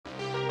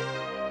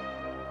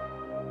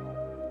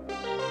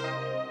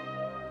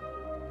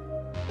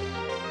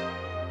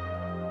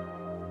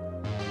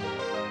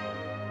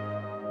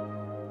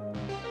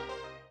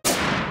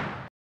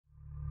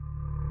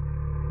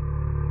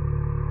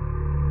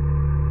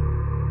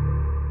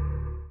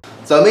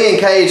So me and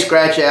Cade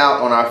scratch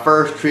out on our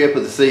first trip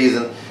of the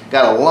season.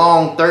 Got a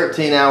long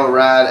 13-hour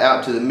ride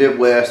out to the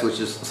Midwest, which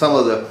is some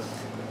of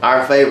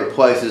our favorite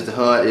places to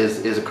hunt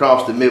is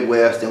across the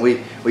Midwest, and we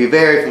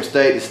vary from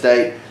state to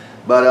state.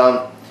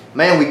 But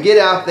man, we get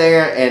out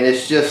there and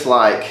it's just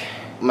like,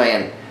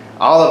 man,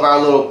 all of our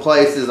little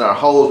places and our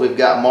holes we've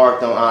got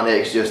marked on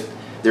Onyx, just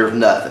there's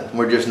nothing.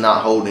 We're just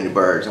not holding any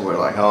birds, and we're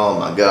like, oh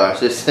my gosh,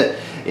 this,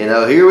 you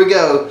know, here we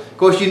go. Of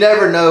course, you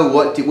never know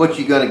what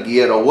you're gonna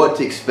get or what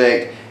to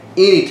expect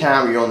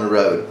anytime you're on the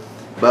road.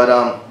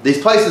 But these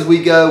places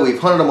we go, we've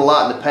hunted them a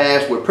lot in the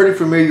past. We're pretty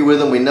familiar with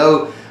them. We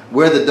know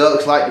where the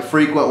ducks like to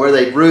frequent, where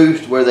they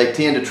roost, where they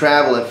tend to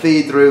travel and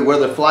feed through, where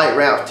the flight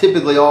routes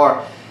typically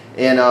are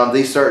in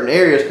these certain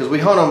areas, because we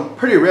hunt them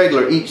pretty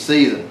regular each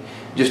season,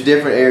 just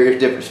different areas,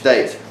 different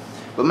states.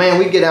 But man,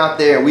 we get out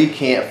there and we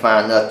can't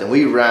find nothing.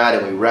 We ride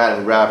and we ride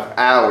and we ride for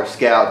hours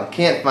scouting,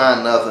 can't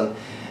find nothing.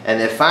 And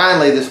then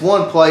finally, this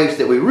one place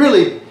that we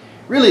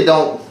really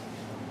don't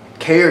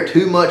care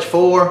too much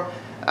for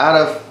out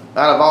of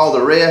all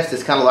the rest,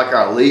 it's kind of like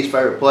our least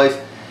favorite place.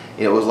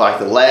 It was like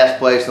the last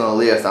place on the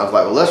list. I was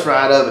like, well, let's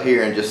ride over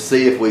here and just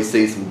see if we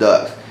see some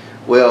ducks.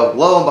 Well,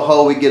 lo and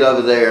behold, we get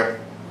over there,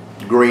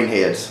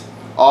 greenheads,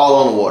 all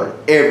on the water,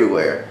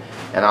 everywhere.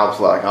 And I was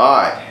like, all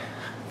right,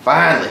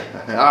 finally,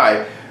 all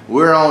right,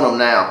 we're on them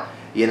now.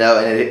 You know,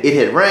 and it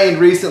had rained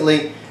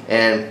recently,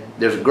 and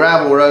there's a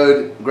gravel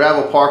road,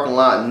 gravel parking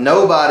lot.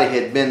 Nobody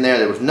had been there.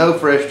 There was no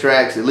fresh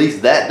tracks, at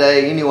least that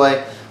day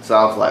anyway. So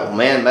I was like, well,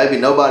 man, maybe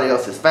nobody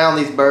else has found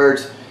these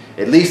birds,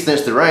 at least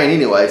since the rain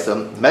anyway.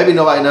 So maybe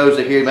nobody knows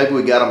they're here. Maybe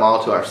we got them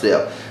all to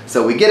ourselves.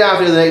 So we get out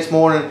there the next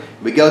morning,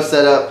 we go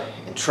set up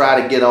and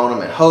try to get on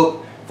them and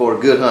hope for a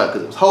good hunt,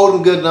 because it was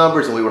holding good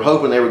numbers and we were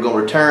hoping they were going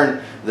to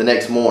return the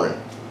next morning.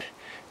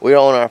 We're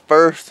on our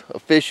first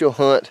official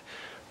hunt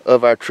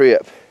of our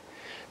trip.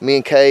 Me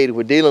and Cade,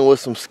 we're dealing with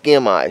some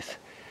skim ice.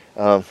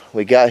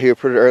 We got here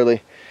pretty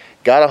early,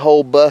 got a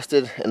hole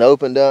busted and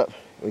opened up.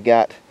 We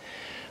got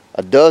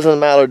a dozen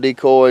mallard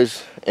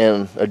decoys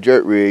and a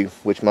jerk rig,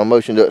 which my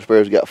motion duck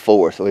sparrows got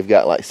 4. So we've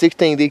got like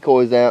 16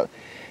 decoys out,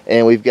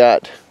 and we've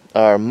got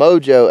our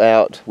mojo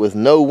out with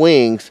no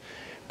wings,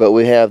 but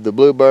we have the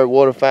bluebird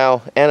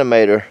waterfowl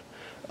animator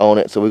on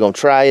it. So we're gonna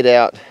try it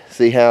out,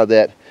 see how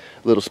that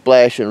little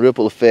splash and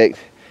ripple effect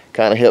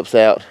kind of helps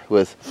out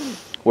with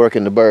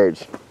working the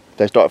birds. If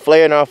they start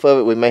flaring off of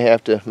it, we may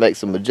have to make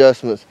some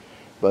adjustments,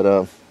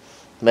 but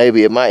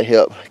maybe it might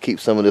help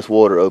keep some of this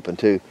water open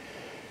too.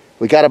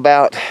 We got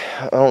about,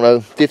 I don't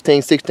know,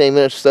 15, 16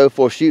 minutes or so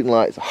for shooting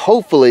lights.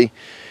 Hopefully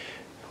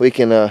we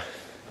can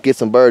get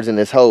some birds in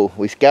this hole.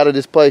 We scouted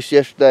this place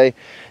yesterday.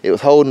 It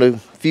was holding a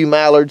few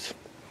mallards,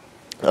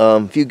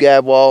 a few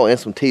gabwall, and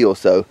some teal.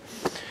 So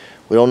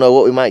we don't know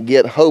what we might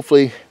get.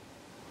 Hopefully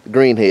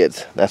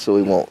greenheads, that's what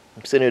we want.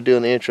 I'm sitting here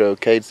doing the intro.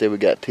 Cade said we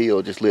got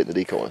teal just lit in the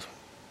decoys.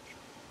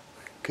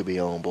 Could be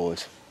on,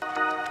 boys.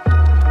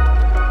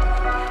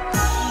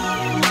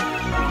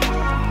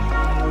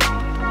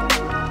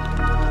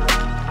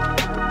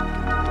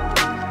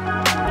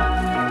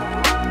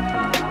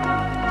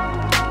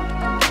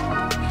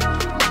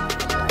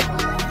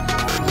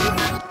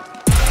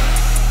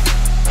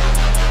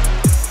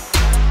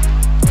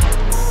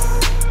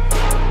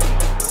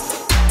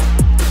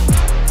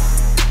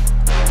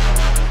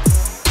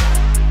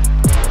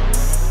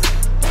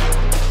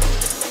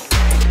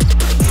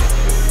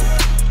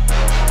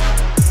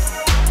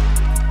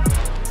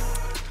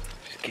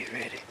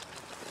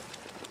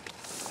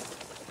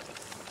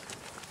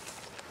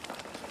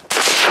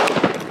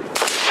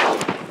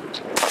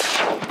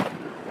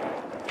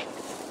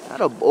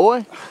 Atta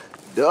boy,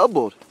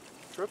 doubled.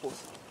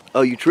 Triples.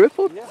 Oh, you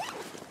tripled? Yeah.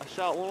 I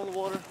shot one on the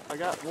water. I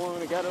got one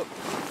when I got up,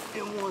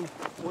 and one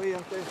way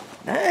out there.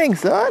 Dang,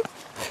 son.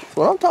 That's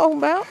what I'm talking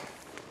about.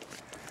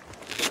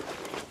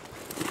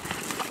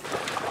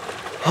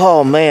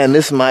 Oh man,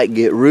 this might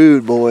get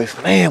rude, boys.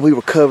 Man, we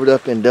were covered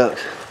up in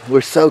ducks.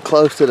 We're so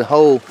close to the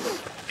hole.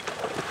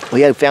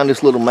 We had found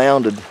this little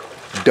mound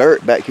of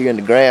dirt back here in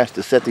the grass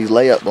to set these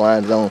layup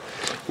blinds on.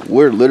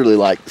 We're literally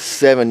like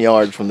 7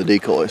 yards from the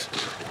decoys.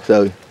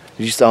 So,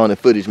 as you saw in the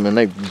footage, man,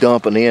 they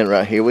dumping in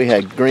right here. We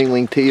had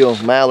green-winged teal,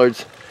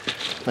 mallards,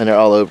 and they're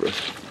all over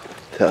us.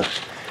 So,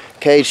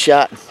 Cade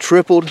shot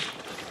tripled.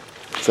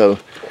 So,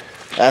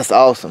 that's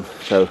awesome.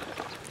 So,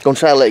 gonna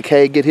try to let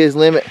Cade get his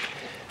limit,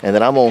 and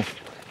then I'm gonna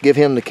give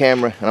him the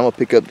camera, and I'm gonna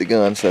pick up the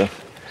gun. So,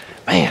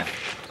 man,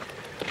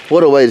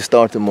 what a way to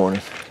start the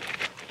morning.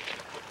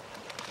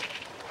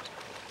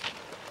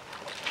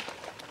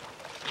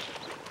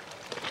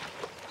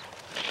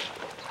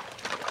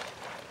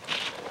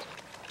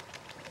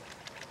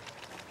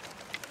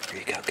 Here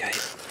you go, Cade.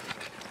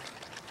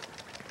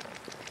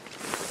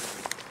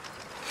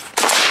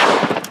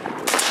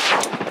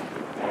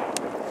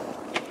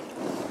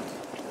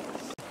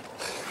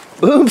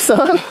 Boom,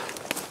 son.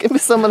 Give me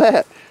some of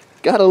that.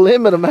 Got a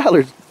limit of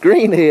mallards,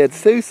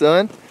 greenheads too,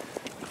 son.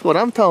 That's what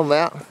I'm talking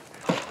about.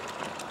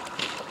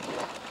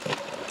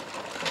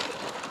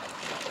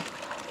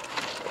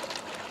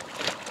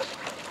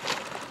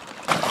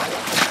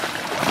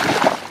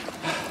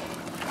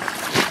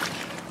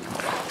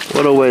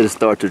 What a way to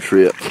start the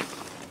trip.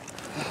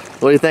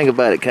 What do you think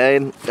about it,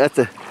 Cade? What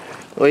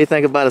do you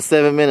think about a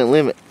 7-minute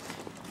limit?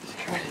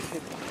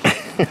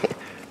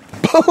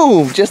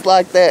 Boom! Just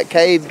like that,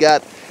 Cade's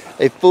got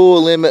a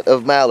full limit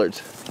of mallards.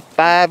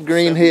 5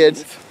 green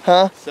heads,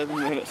 huh? 7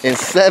 minutes. In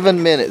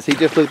 7 minutes. He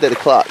just looked at the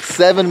clock.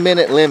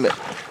 7-minute limit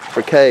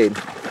for Cade.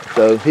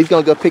 So he's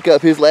gonna go pick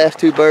up his last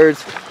 2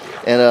 birds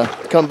and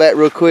come back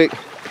real quick.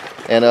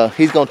 And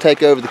he's gonna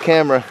take over the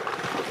camera.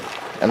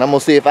 And I'm gonna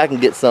see if I can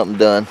get something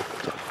done.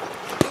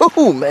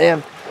 Boom,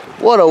 man.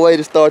 What a way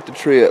to start the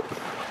trip.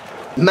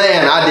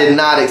 Man, I did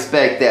not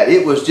expect that.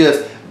 It was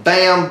just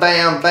bam,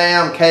 bam,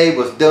 bam. Cade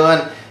was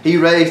done. He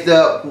raised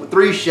up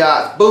 3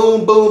 shots.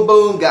 Boom, boom,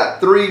 boom. Got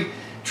 3,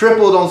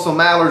 tripled on some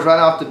mallards right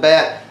off the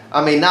bat.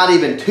 I mean, not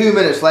even 2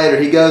 minutes later,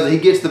 he goes and he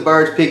gets the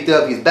birds picked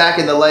up. He's back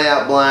in the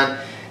layout blind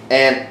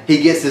and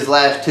he gets his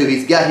last 2.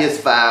 He's got his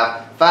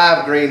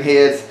 5 green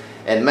heads.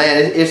 And man,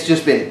 it's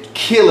just been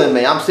killing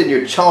me. I'm sitting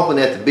here chomping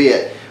at the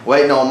bit,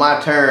 waiting on my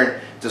turn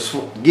to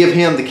give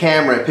him the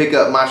camera and pick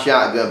up my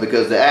shotgun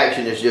because the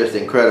action is just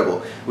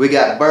incredible. We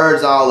got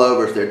birds all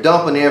over us. They're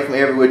dumping in from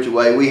every which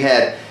way. We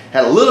had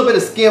a little bit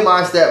of skim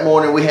ice that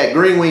morning. We had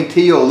green-winged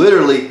teal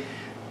literally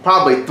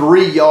probably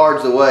 3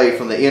 yards away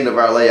from the end of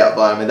our layout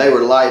blind. I mean, they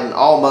were lighting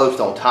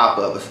almost on top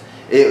of us.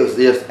 It was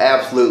just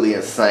absolutely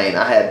insane.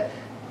 I had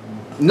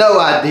no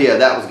idea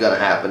that was going to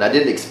happen. I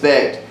didn't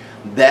expect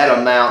that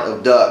amount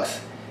of ducks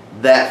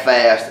that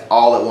fast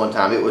all at one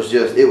time. It was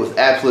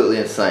absolutely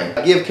insane.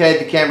 I give Cade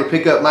the camera,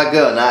 pick up my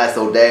gun. Now it's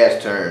old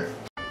Dad's turn.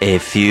 A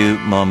few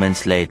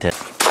moments later. Ooh,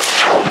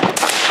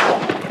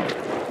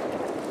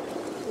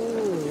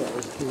 that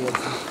was good.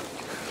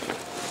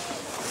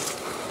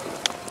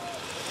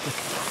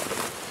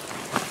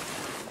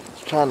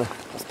 I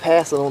was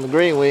passing on the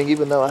green wing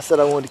even though I said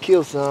I wanted to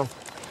kill some.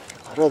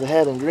 I'd rather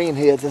have them green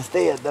heads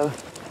instead though.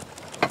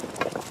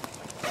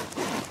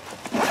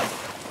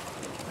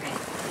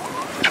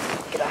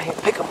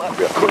 Pick them up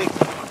real quick.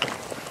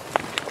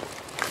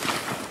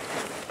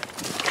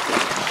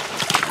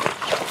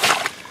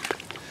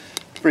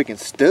 Freaking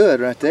stud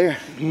right there.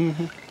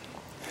 Mm-hmm.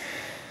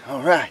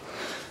 All right,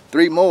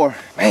 3 more.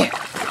 Man,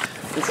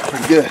 this is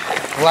pretty good.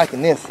 I'm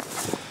liking this.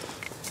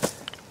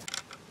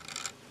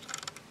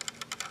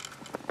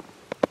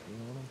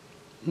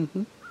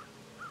 Mm-hmm.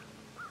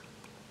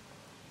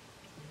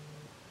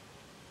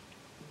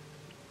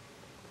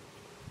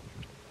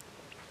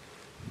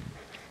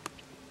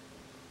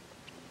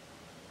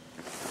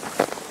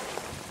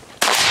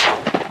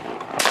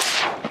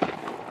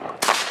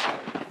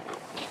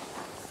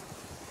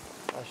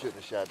 I shouldn't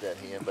have shot that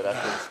hen, but I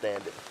couldn't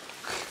stand it.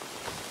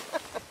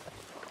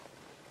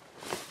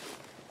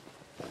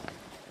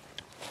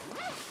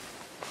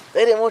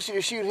 They didn't want you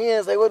to shoot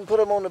hens, they wouldn't put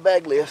them on the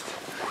bag list.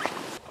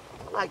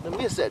 I like to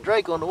miss that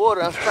drake on the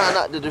water. I was trying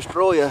not to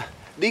destroy a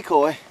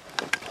decoy.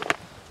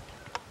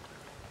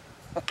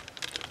 Oh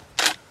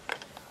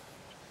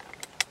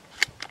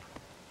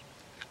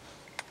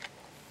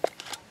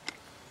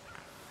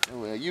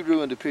well, you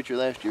ruined the picture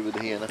last year with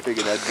the hen. I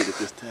figured I'd get it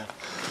this time.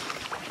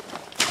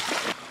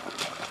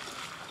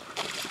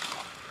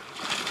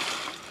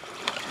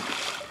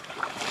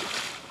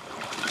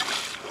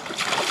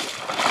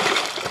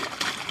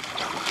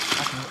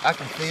 I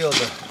can feel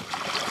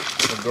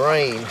the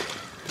grain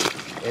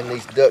in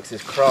these ducks'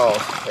 craws.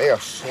 They are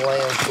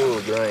slam full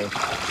of grain.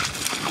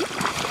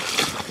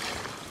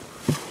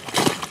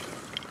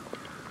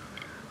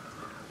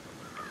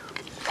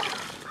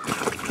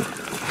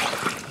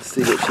 Let's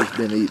see what she's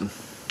been eating.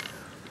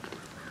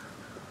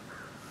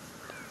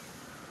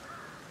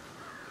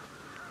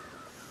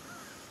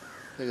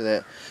 Look at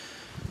that.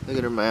 Look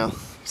at her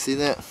mouth. See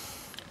that?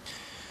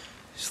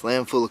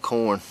 Slam full of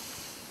corn.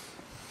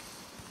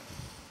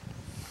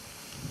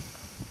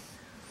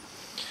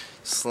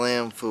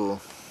 Slam full.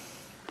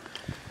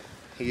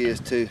 He is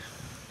too.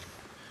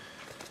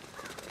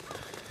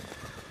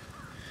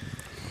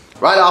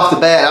 Right off the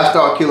bat, I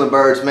start killing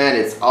birds. Man,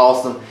 it's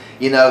awesome.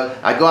 You know,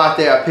 I go out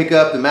there, I pick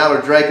up the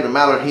mallard drake and the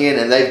mallard hen,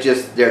 and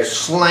they're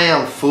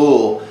slam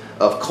full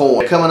of corn.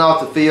 They're coming off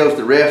the fields,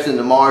 the rest in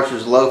the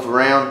marshes, loaf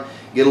around,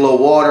 get a little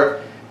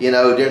water, you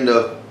know, during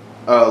the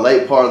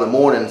late part of the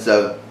morning.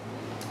 So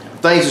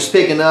things are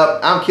picking up.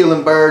 I'm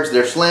killing birds.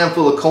 They're slam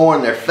full of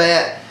corn. They're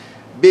fat.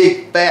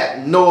 Big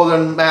fat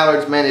northern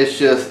mallards, man.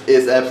 It's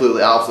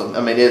absolutely awesome.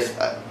 I mean,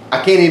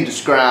 I can't even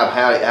describe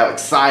how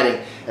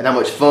exciting and how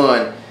much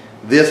fun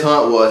this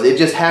hunt was. It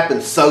just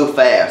happened so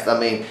fast. I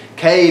mean,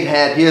 Cade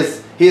had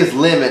his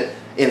limit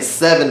in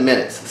 7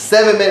 minutes.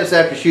 7 minutes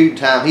after shooting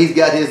time, he's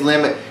got his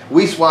limit.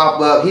 We swap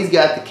up. He's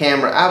got the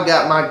camera. I've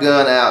got my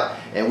gun out,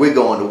 and we're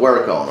going to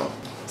work on them.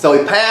 So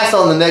we pass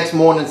on the next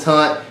morning's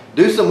hunt,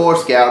 do some more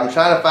scouting,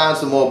 try to find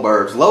some more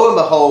birds. Lo and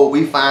behold,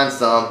 we find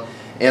some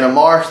in a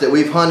marsh that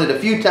we've hunted a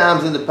few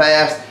times in the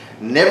past.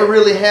 Never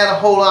really had a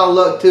whole lot of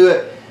luck to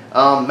it,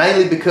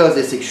 mainly because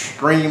it's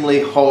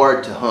extremely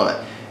hard to hunt.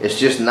 It's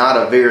just not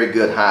a very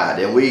good hide.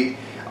 And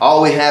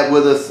all we had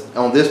with us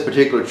on this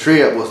particular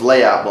trip was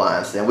layout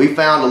blinds. And we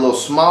found a little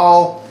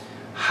small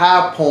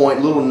high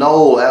point, little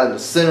knoll out in the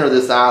center of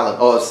this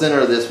island, or the center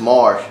of this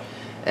marsh.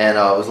 And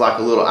it was like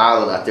a little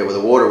island out there where the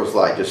water was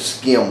like just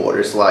skim water.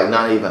 It's like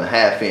not even a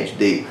half-inch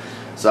deep.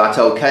 So I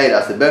told Kate,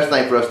 I said, the best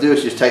thing for us to do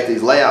is just take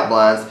these layout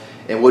blinds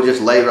and we'll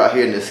just lay right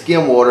here in the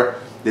skim water.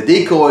 The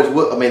decoys,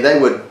 I mean,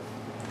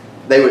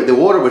 the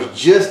water was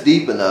just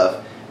deep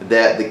enough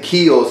that the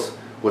keels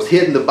was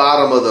hitting the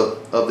bottom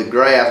of the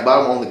grass,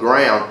 bottom on the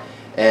ground,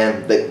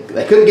 and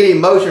they couldn't get any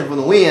motion from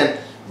the wind,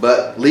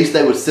 but at least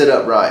they would sit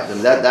upright.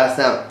 And that's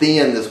how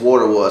thin this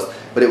water was.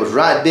 But it was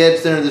right dead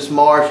center of this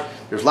marsh.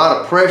 There's a lot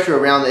of pressure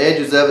around the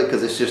edges of it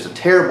because it's just a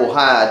terrible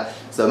hide.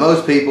 So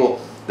most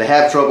people, they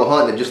have trouble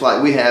hunting it just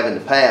like we have in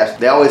the past.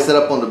 They always set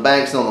up on the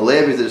banks and on the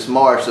levees of this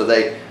marsh, so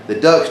the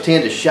ducks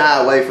tend to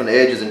shy away from the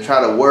edges and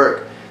try to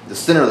work the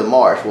center of the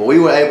marsh. Well, we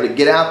were able to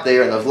get out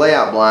there in those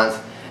layout blinds,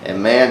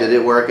 and man, did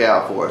it work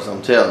out for us,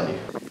 I'm telling you.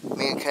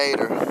 Me and Kate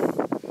are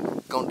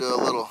gonna do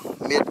a little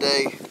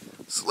midday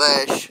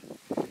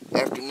 /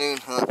 afternoon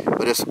hunt,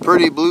 but it's a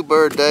pretty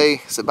bluebird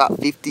day. It's about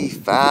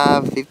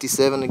 55,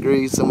 57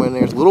 degrees, somewhere in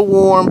there. It's a little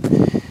warm,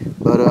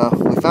 but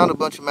we found a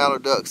bunch of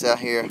mallard ducks out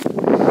here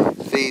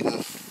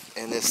feeding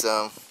in this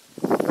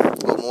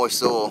little moist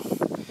soil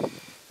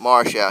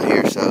marsh out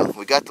here. So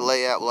we got the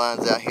layout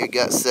blinds out here,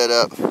 got set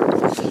up,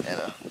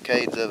 and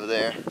Cade's over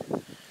there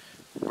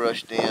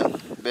brushed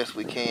in best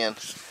we can,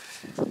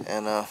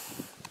 and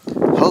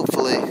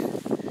hopefully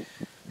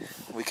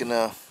we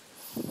can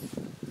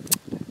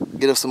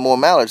get us some more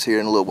mallards here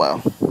in a little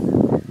while.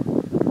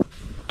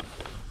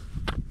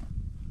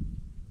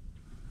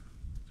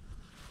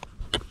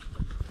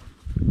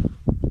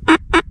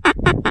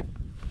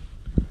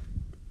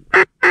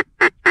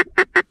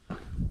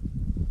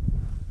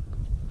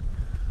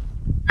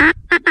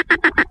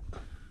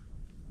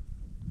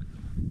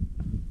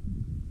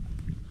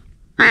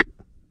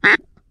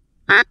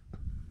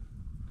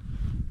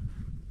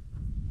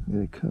 Here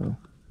they come.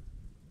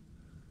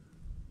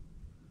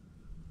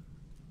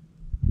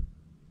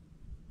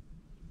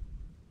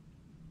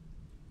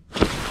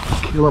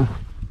 Kill them.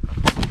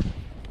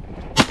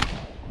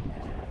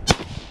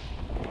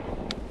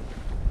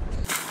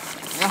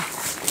 Yeah,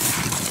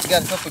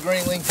 got a couple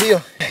green-winged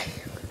teal.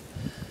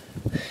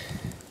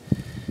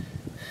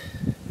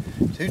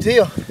 2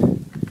 teal.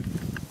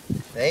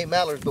 They ain't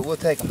mallards, but we'll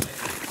take them.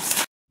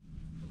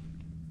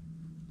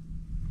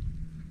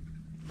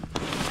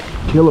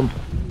 Kill them.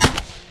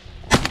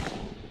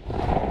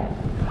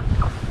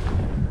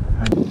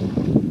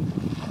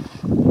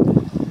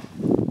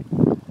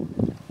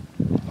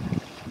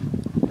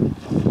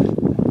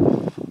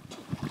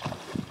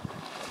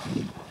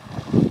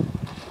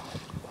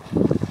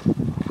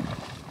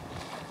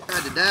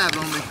 Tried to dive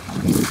on me.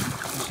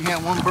 She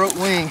had one broke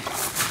wing.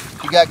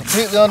 She got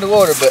completely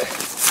underwater, but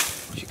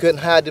she couldn't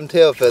hide them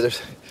tail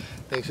feathers.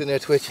 Things sitting there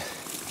twitching.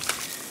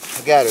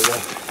 I got her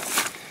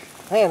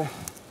though. Man,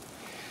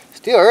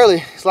 still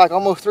early. It's like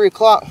almost 3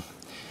 o'clock.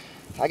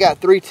 I got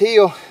 3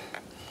 teal.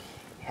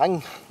 I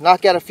can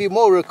knock out a few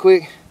more real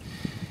quick.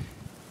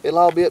 It'll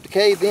all be up to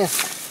Cade then.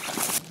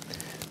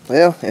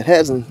 Well, it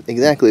hasn't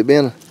exactly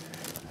been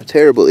a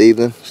terrible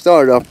evening.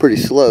 Started off pretty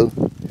slow.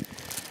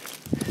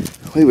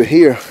 We were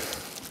here,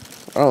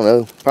 I don't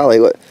know, probably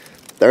what,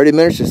 30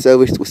 minutes or so.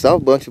 We saw a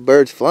bunch of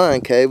birds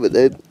flying, Cade, but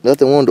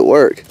nothing wanted to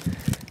work.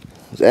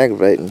 It was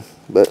aggravating,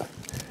 but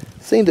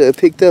seemed to have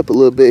picked up a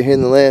little bit here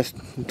in the last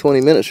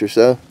 20 minutes or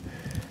so.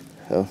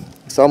 So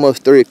it's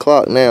almost 3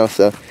 o'clock now,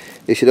 so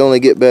it should only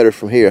get better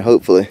from here,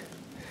 hopefully.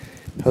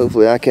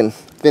 Hopefully I can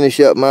finish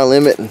up my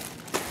limit and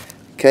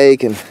Cade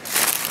can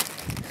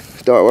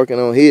start working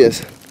on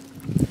his.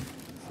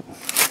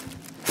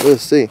 We'll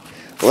see.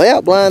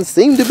 Layout blinds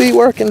seem to be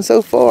working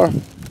so far.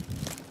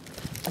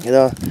 You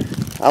know,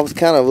 I was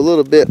kind of a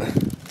little bit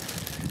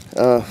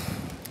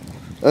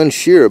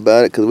unsure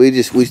about it because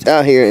we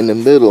out here in the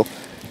middle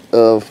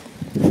of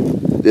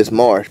this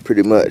marsh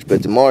pretty much,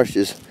 but the marsh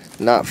is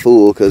not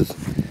full because,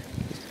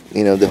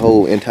 you know, the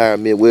whole entire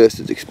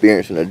Midwest is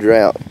experiencing a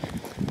drought.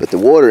 But the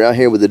water out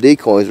here where the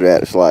decoys are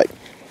at, it's like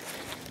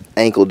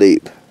ankle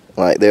deep,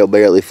 like they'll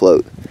barely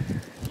float.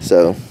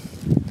 So,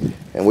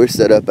 and we're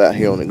set up out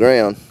here on the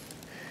ground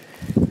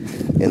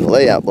in the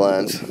layout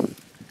blinds,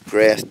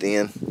 grassed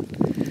in.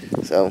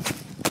 So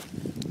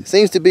it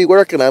seems to be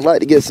working. I'd like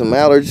to get some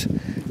mallards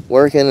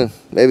working and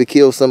maybe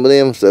kill some of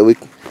them so we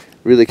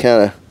really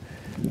kind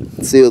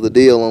of seal the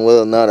deal on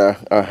whether or not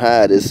our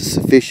hide is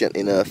sufficient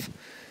enough.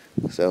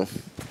 So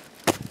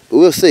but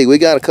we'll see. We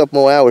got a couple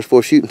more hours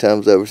before shooting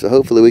time's over, so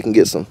hopefully we can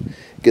get some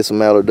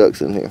mallard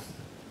ducks in here.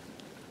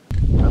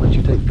 I'll let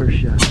you take first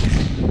shot.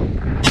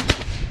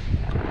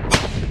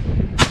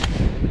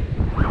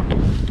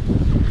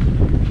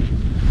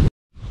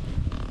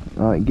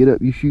 Alright, get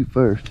up, you shoot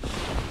first.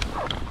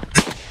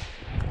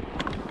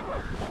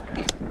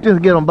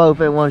 Just get them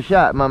both at one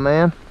shot, my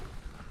man.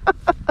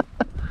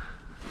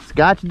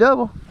 Scotch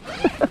double.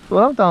 That's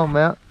what I'm talking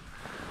about.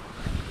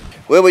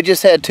 Well, we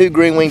just had 2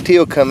 green-winged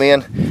teal come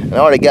in, and I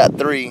already got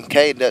 3.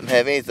 Cade doesn't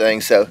have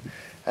anything, so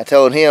I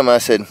told him, I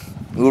said,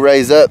 we'll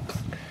raise up.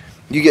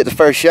 You get the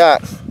first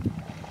shot.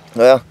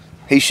 Well,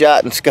 he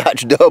shot and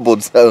scotch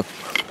doubled. So,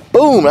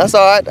 boom, that's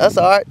all right, that's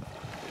all right.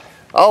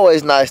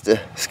 Always nice to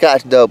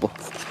scotch double.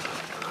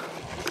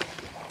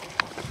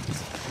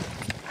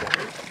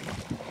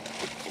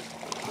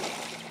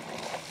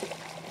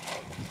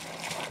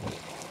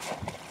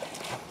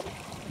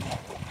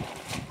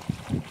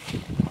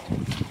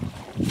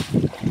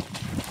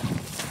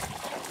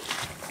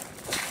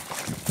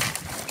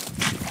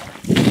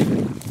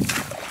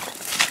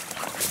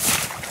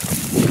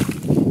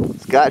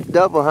 Scotch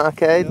double, huh,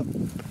 Cade?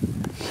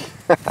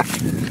 Yep.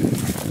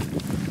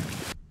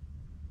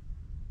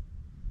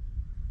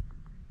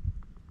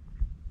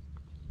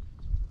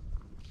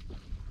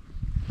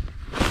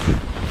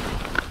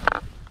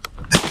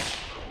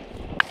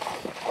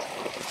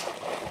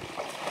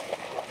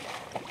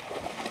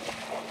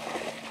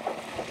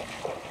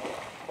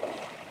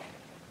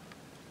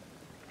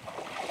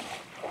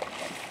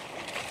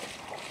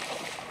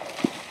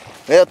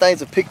 Well, things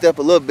have picked up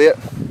a little bit.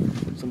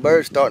 Some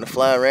birds starting to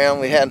fly around.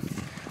 We had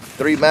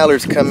 3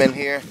 mallards come in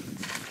here.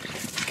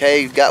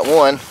 Cade got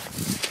one.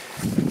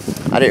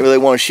 I didn't really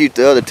want to shoot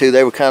the other 2.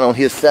 They were kind of on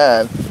his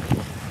side.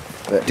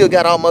 But still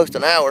got almost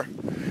an hour.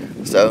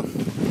 So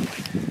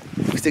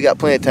we still got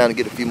plenty of time to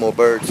get a few more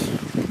birds.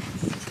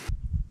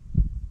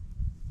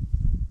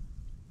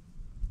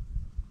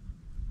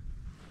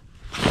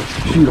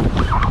 Shoot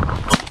them.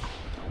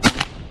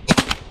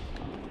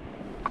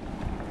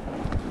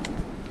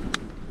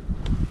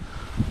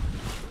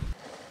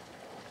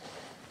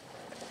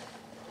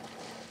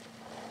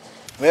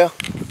 Well,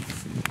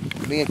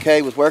 me and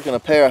Kay was working a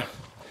pair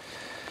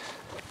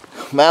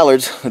of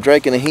mallards, a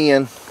drake and a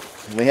hen.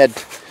 And we had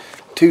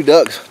 2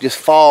 ducks just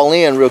fall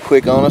in real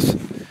quick on us.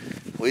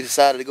 We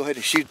decided to go ahead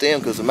and shoot them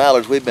because the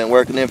mallards, we've been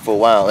working them for a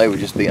while. They were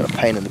just being a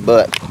pain in the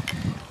butt.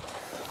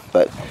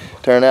 But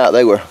turned out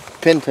they were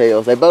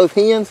pintails. They both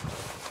hens?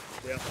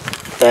 Yeah.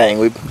 Dang,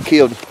 we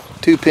killed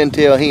 2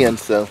 pintail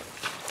hens, so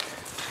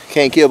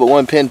can't kill but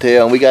 1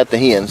 pintail, and we got the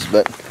hens,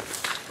 but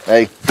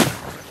hey,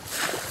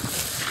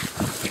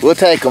 we'll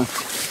take them.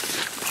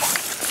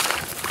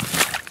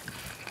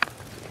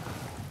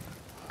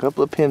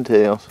 Couple of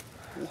pintails.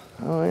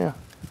 Oh yeah.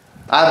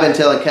 I've been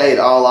telling Kate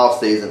all off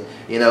season,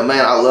 you know,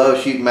 man, I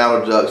love shooting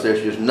mallard ducks.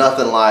 There's just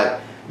nothing like,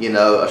 you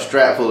know, a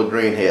strap full of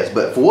greenheads.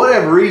 But for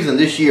whatever reason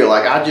this year,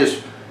 like, I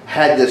just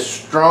had this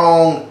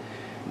strong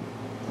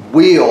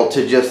will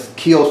to just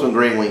kill some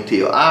green-winged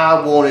teal.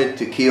 I wanted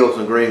to kill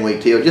some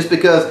green-winged teal just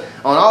because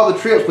on all the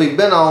trips we've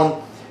been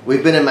on,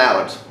 we've been in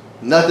mallards.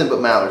 Nothing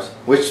but mallards,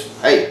 which,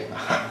 hey,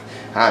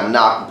 I'm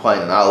not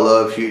complaining. I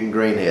love shooting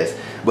greenheads.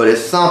 But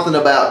it's something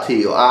about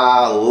teal.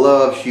 I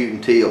love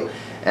shooting teal.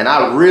 And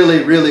I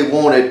really, really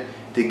wanted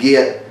to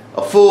get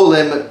a full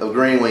limit of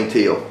green-winged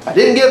teal. I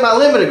didn't get my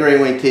limit of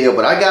green-winged teal,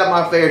 but I got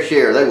my fair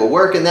share. They were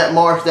working that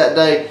marsh that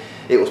day.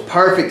 It was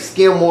perfect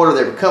skim water.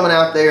 They were coming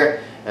out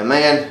there, and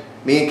man,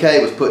 me and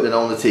Kay was putting it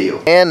on the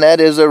teal. And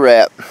that is a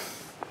wrap.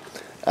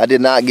 I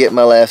did not get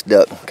my last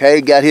duck.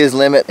 Kay got his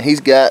limit. He's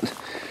got,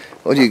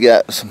 what do you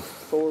got?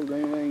 4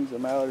 green wings, a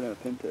mallard, and a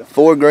pintail.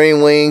 4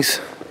 green wings,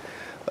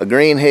 a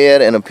green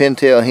head, and a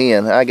pintail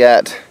hen. I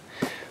got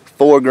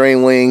 4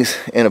 green wings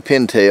and a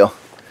pintail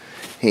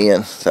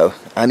hen. So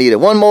I needed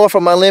 1 more for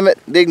my limit.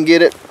 Didn't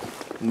get it,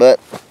 but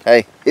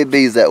hey, it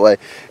bees that way.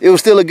 It was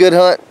still a good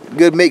hunt,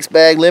 good mixed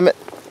bag limit.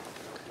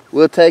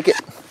 We'll take it.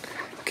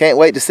 Can't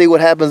wait to see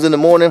what happens in the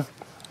morning.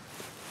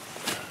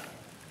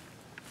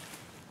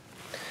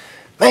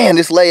 Man,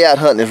 this layout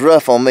hunting is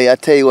rough on me. I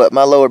tell you what,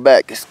 my lower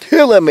back is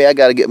killing me. I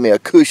gotta get me a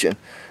cushion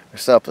or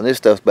something. This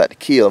stuff's about to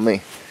kill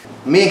me.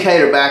 Me and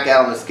Kate are back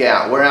out on the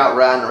scout. We're out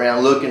riding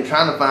around looking,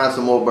 trying to find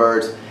some more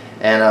birds.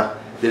 And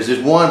there's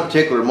this one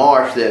particular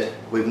marsh that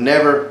we've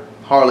never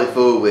hardly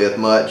fooled with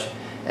much.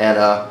 And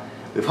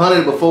we've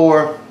hunted it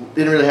before,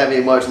 didn't really have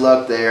any much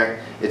luck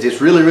there. It's just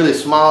really, really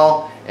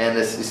small, and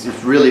it's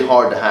just really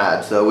hard to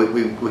hide. So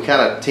we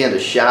kind of tend to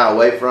shy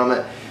away from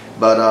it.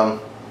 But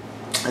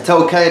I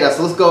told Kate, I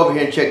said, let's go over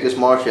here and check this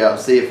marsh out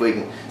and see if we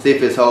can see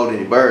if it's holding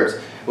any birds.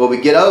 Well,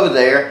 we get over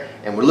there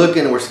and we're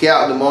looking and we're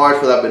scouting the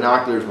marsh with our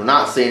binoculars. We're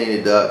not seeing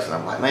any ducks, and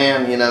I'm like,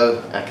 man, you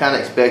know, I kind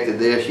of expected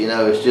this. You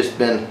know, it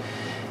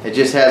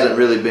just hasn't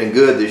really been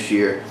good this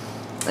year.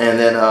 And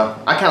then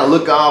I kind of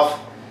look off,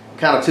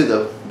 kind of to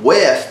the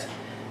west,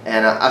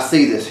 and I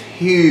see this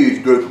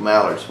huge group of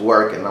mallards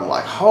working. And I'm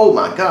like, oh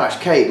my gosh,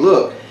 Kate,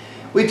 look.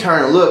 We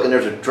turn and look, and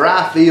there's a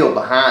dry field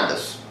behind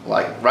us,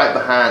 like right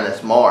behind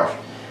this marsh.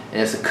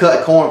 And it's a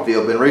cut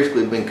cornfield,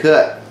 recently been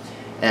cut.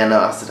 And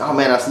I said, oh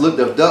man, I said, look,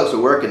 those ducks are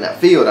working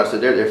that field. I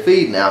said, they're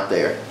feeding out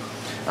there.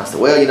 I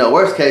said, well, you know,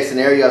 worst case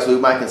scenario, I said,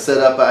 we might can set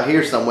up out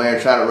here somewhere and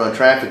try to run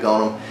traffic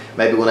on them.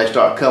 Maybe when they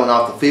start coming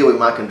off the field, we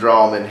might can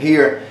draw them in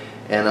here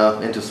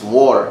and into some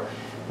water.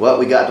 Well,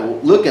 we got to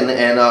looking,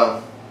 and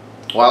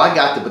while I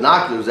got the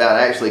binoculars out,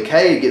 actually,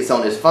 Cade gets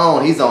on his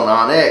phone. He's on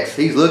Onyx.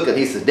 He's looking.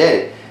 He said,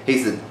 Daddy,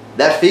 he said,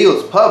 that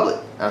field's public.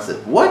 I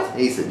said, what?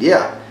 He said,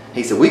 yeah.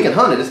 He said, we can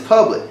hunt it. It's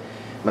public.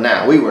 But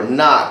now, we were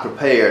not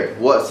prepared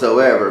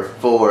whatsoever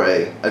for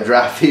a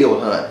dry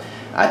field hunt.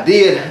 I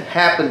did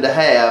happen to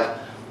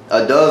have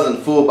a dozen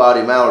full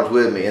body mallards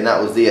with me, and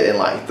that was it, and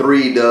like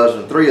 3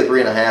 or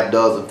 3.5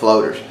 dozen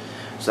floaters.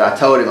 So I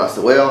told him, I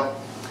said, well,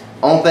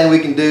 only thing we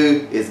can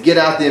do is get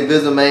out the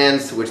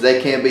Invisimans, which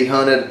they can be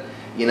hunted,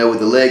 you know, with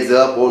the legs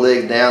up or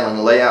legs down on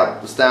the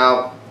layout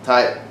style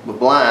type of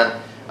blind.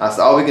 I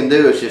said, all we can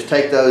do is just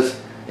take those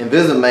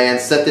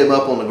Invisimans, set them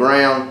up on the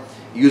ground,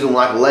 use them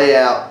like a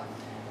layout,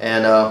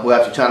 and we'll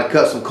have to try to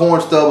cut some corn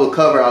stubble,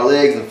 cover our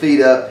legs and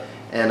feet up,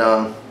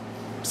 and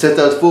set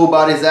those full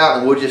bodies out,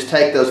 and we'll just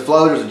take those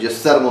floaters and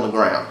just set them on the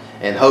ground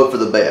and hope for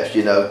the best.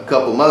 You know, a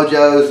couple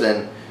mojos,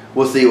 and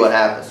we'll see what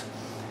happens.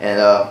 And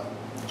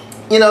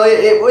you know,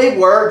 it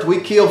worked. We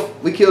killed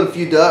a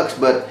few ducks,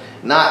 but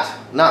not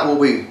what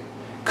we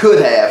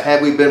could have.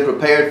 Had we been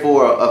prepared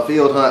for a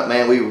field hunt,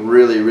 man, we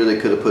really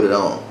could have put it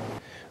on.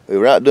 We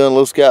were out doing a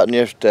little scouting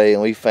yesterday,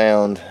 and we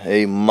found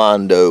a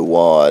mondo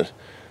wad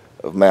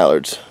of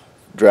mallards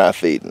dry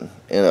feeding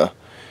in a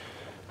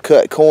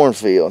cut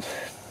cornfield.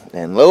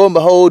 And lo and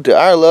behold, to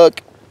our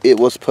luck, it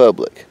was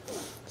public.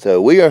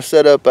 So we are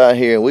set up out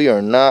here, and we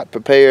are not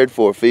prepared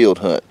for a field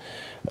hunt.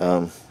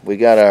 We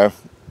got our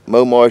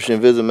Momarsh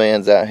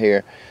Invisimans out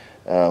here.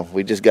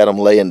 We just got them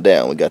laying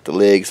down. We got the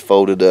legs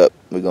folded up.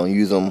 We're going to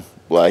use them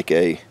like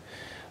a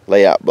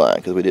layout blind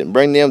because we didn't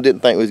bring them,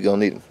 didn't think we was going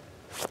to need them.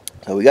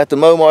 So we got the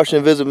Momarsh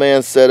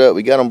Invisimans set up.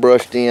 We got them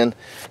brushed in,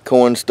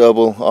 corn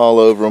stubble all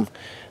over them.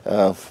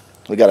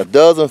 We got a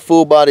dozen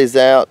full bodies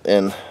out,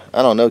 and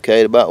I don't know,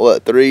 Kate, about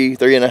what,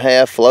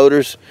 3.5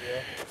 floaters?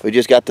 Yeah. We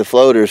just got the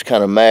floaters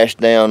kind of mashed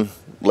down,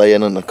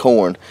 laying on the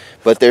corn.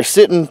 But they're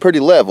sitting pretty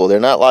level. They're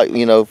not like,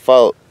 you know,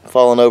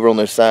 falling over on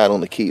their side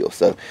on the keel.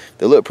 So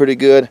they look pretty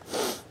good.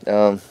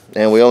 And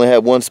we only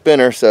have one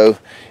spinner, so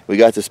we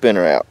got the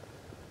spinner out.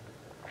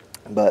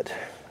 But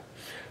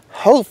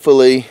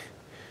hopefully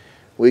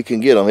we can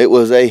get them. It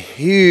was a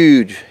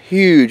huge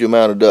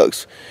amount of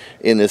ducks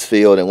in this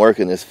field and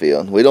working this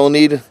field. We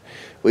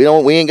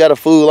ain't got to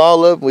fool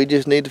all of them. We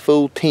just need to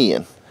fool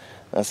 10.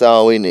 That's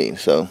all we need.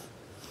 So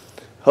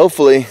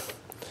hopefully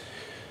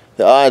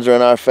the odds are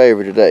in our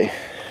favor today,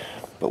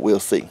 but we'll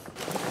see.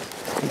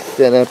 He's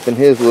set up in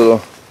his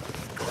little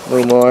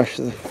marsh,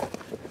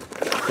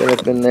 set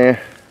up in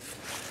there.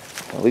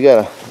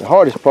 The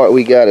hardest part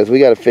we got is we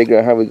got to figure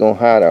out how we're gonna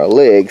hide our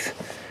legs,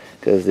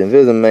 because the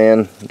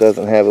Invisiman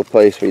doesn't have a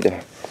place for you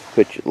to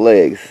put your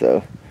legs.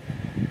 So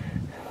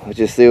let's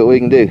just see what we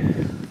can do.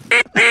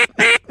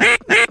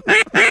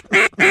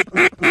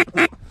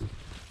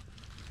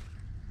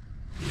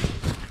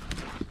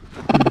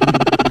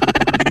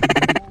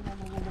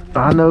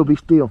 I know, be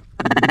still.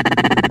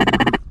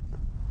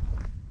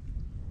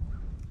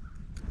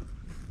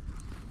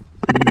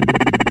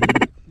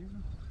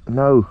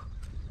 No.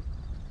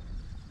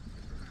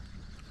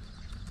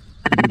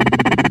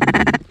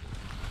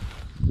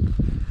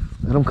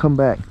 Let them come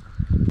back.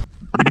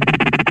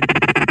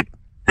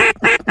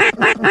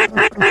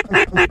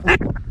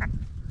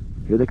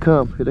 Here they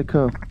come, here they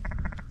come.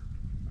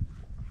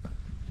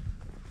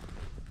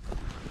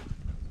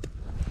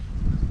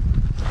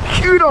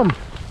 Shoot them!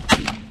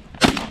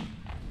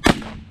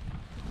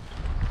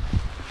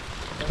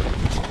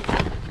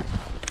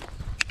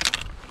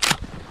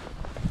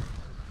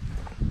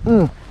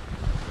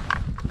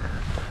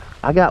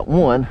 I got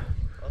one.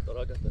 I thought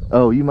I got that.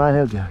 Oh, you might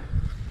have got it.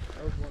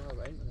 That was one I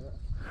was aiming at.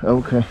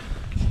 Okay.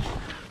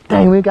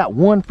 Dang, we got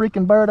one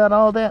freaking bird out of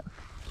all that.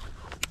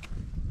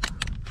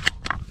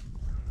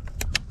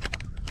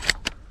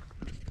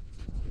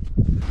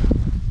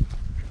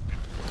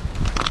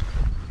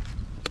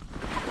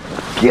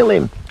 Kill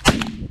him.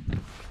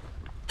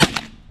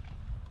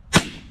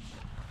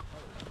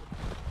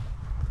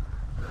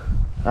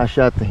 I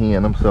shot the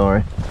hen, I'm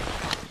sorry.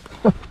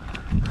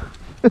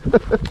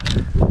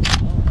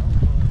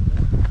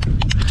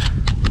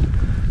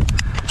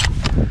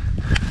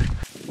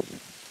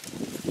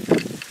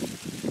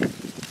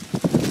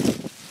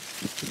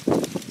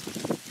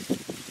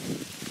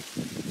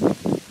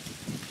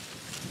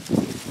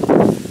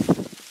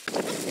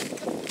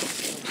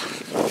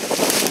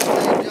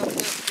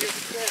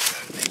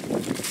 I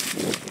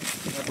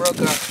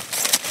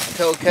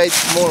told Kate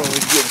this morning we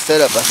was getting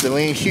set up. I said,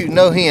 we ain't shooting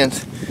no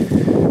hens.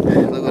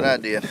 Look what I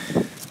did.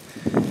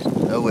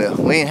 Oh well,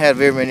 we ain't had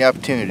very many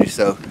opportunities,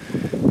 so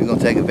we're gonna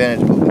take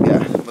advantage of what we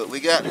got. But we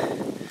got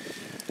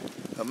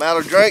a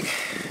mallard drake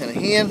and a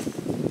hen.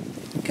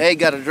 Kate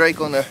got a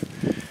drake on the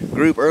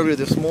group earlier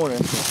this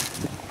morning.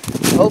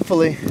 So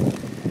hopefully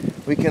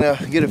we can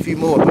get a few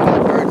more. We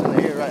got birds in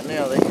the air right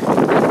now.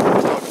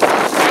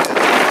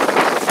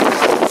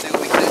 See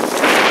what we can do.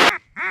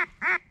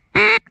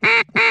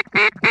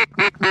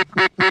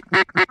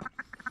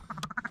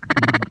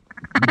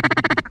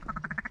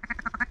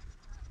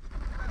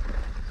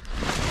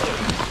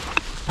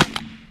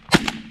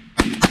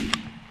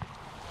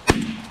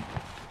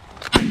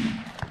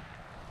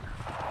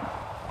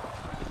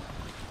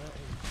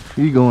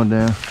 You going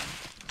down.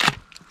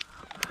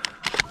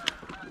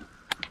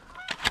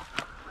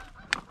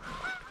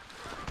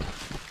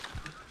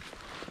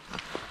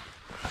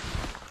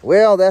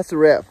 Well, that's a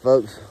wrap,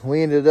 folks.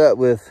 We ended up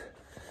with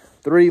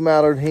 3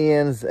 mallard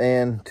hens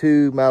and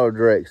 2 mallard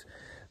drakes.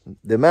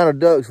 The amount of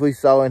ducks we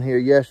saw in here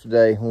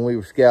yesterday when we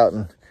were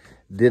scouting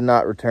did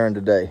not return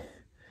today.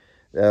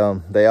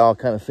 They all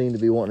kind of seem to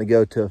be wanting to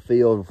go to a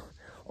field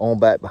on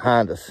back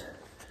behind us.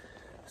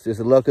 It's just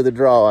the luck of the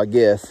draw, I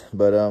guess.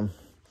 But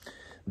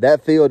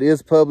that field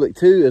is public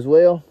too as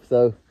well,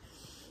 so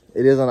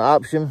it is an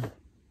option.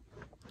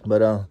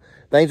 But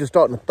things are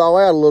starting to thaw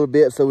out a little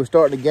bit, so we're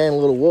starting to gain a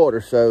little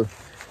water. So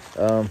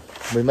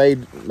we may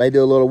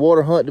do a little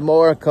water hunt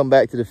tomorrow, come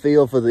back to the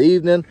field for the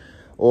evening,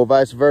 or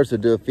vice versa,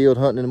 do a field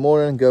hunt in the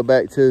morning and go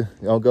back to,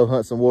 go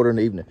hunt some water in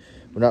the evening.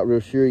 We're not real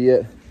sure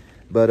yet.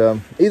 But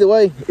either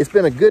way, it's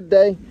been a good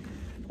day.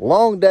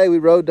 Long day. We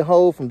rode the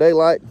hole from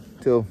daylight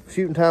till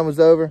shooting time was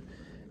over,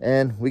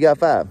 and we got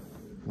 5.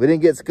 We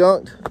didn't get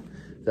skunked,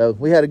 so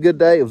we had a good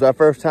day. It was our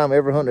first time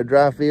ever hunting a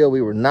dry field.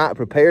 We were not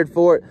prepared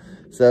for it.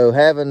 So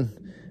having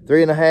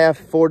 3.5,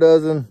 4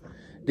 dozen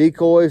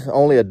decoys,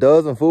 only a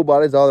dozen full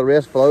bodies, all the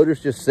rest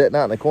floaters just sitting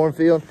out in the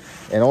cornfield,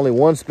 and only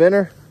 1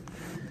 spinner,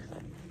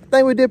 I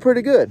think we did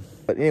pretty good.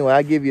 But anyway,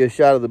 I'll give you a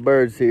shot of the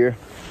birds here.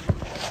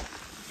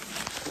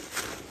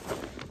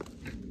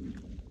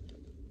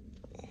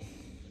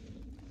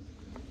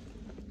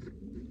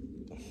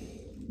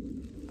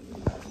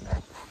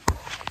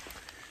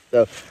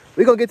 So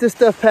we're gonna get this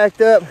stuff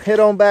packed up, head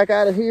on back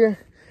out of here,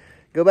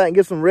 go back and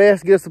get some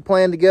rest, get us a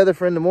plan together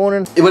for in the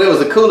morning. But it was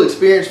a cool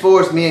experience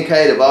for us. Me and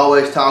Kate have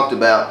always talked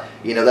about,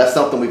 that's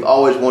something we've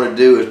always wanted to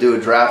do, is do a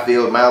dry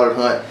field mallard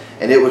hunt.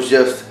 And it was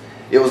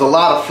a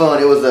lot of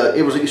fun.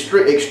 It was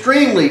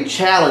extremely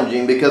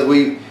challenging because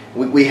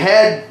we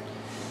had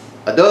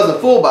a dozen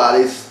full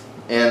bodies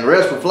and the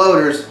rest were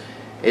floaters.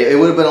 It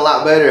would have been a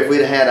lot better if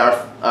we'd had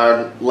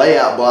our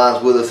layout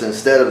blinds with us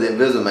instead of the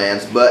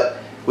Invisimans, but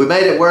we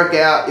made it work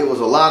out. It was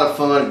a lot of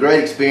fun,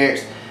 great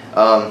experience.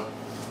 I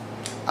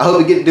hope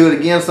we get to do it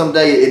again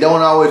someday. It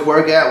don't always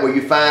work out where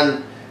you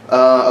find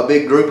a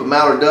big group of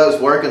mallard ducks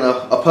working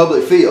a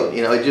public field.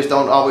 It just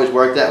don't always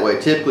work that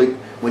way. Typically,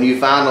 when you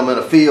find them in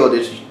a field,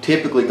 it's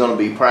typically going to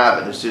be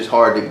private. It's just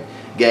hard to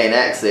gain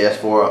access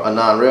for a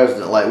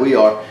non-resident like we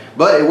are.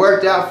 But it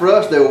worked out for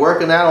us. They were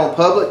working out on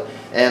public,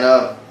 and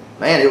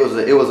man, it was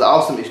an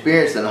awesome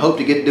experience, and I hope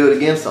to get to do it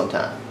again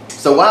sometime.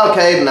 So while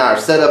Cade and I are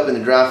set up in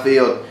the dry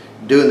field,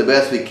 doing the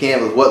best we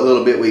can with what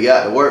little bit we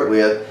got to work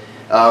with,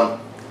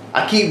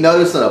 I keep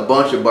noticing a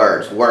bunch of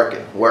birds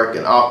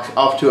working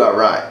off to our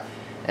right.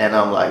 And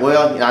I'm like,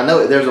 well, I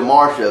know there's a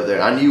marsh over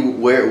there. I knew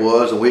where it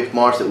was and which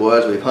marsh it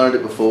was. We've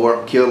hunted it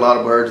before, killed a lot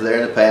of birds there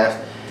in the past.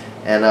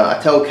 And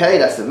I told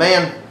Kate, I said,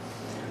 man,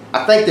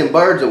 I think them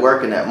birds are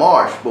working that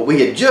marsh. But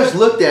we had just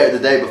looked at it the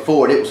day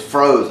before, and it was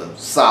frozen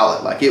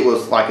solid. Like it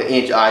was like 1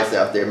 inch ice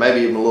out there,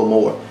 maybe even a little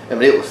more. I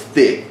mean, it was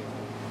thick.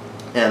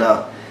 And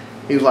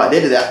he was like,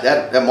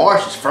 that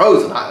marsh is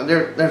frozen.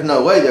 There's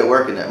no way they're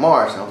working that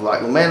marsh. And I was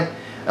like, well, man,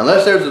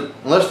 unless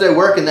they're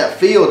working that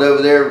field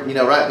over there,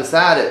 right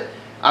beside it,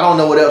 I don't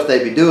know what else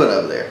they'd be doing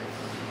over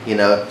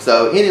there.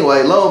 So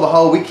anyway, lo and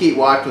behold, we keep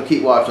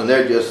watching.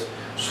 They're just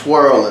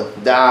swirling,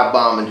 dive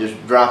bombing, just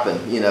dropping,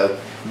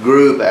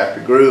 group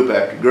after group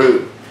after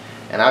group.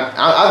 And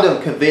I've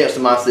done convinced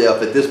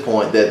myself at this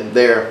point that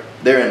they're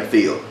in the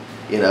field,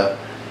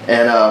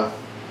 And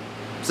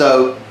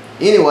so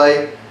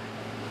anyway,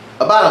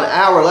 about an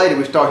hour later,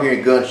 we start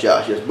hearing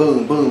gunshots, just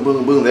boom, boom,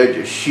 boom, boom. They're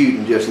just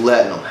shooting, just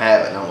letting them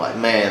have it. And I'm like,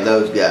 man,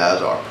 those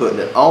guys are putting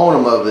it on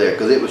them over there,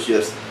 because it was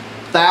just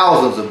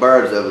thousands of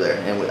birds over there,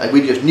 and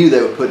we just knew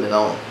they were putting it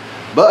on.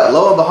 But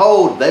lo and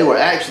behold, they were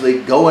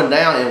actually going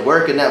down and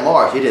working that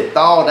marsh. It had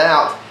thawed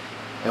out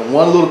in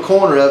one little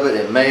corner of it,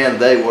 and man,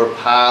 they were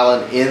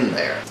piling in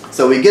there.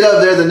 So we get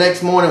up there the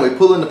next morning, we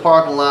pull in the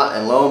parking lot,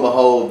 and lo and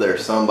behold,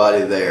 there's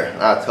somebody there.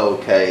 And I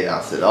told Kate,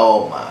 I said,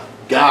 oh my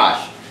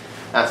gosh.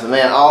 I said,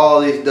 man, all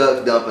these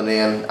ducks dumping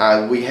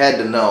in, we had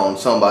to know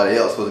somebody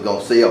else was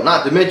going to see them.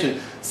 Not to mention,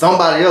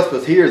 somebody else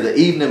was here the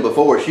evening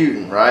before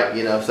shooting, right?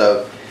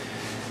 So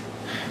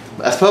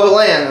that's public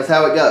land, that's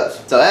how it goes.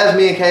 So as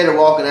me and Kate are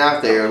walking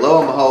out there, lo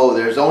and behold,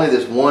 there's only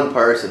this one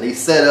person.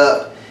 He's set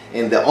up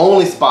in the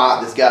only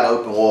spot that's got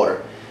open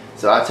water.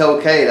 So I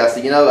told Kate, I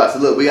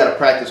said, look, we got to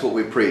practice what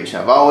we preach.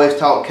 I've always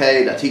taught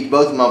Kate, I teach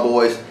both of my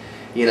boys,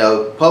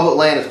 public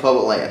land is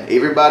public land.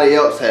 Everybody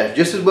else has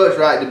just as much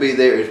right to be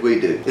there as we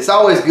do. It's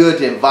always good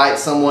to invite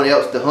someone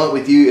else to hunt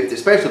with you,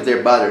 especially if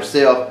they're by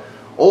themselves,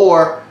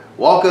 or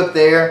walk up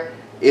there.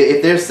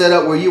 If they're set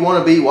up where you want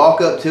to be, walk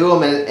up to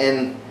them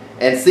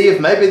and see if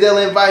maybe they'll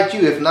invite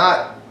you. If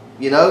not,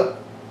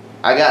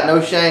 I got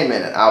no shame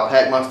in it. I'll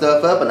pack my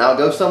stuff up and I'll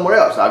go somewhere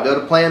else. I'll go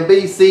to plan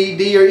B, C,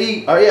 D, or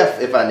E, or F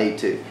if I need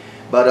to.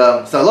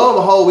 But so lo and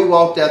behold, we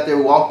walked out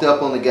there, walked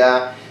up on the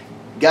guy.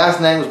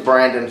 Guy's name was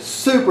Brandon,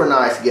 super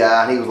nice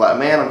guy. And he was like,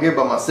 man, I'm here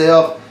by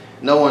myself.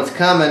 No one's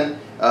coming.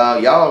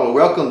 Y'all are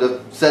welcome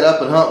to set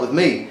up and hunt with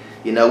me.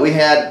 We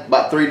had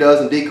about 3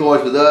 dozen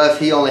decoys with us.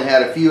 He only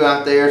had a few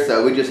out there,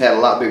 so we just had a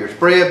lot bigger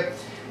spread.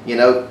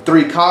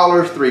 3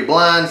 collars, 3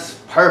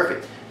 blinds,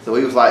 perfect. So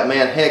he was like,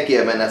 man, heck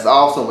yeah, man, that's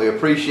awesome. We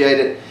appreciate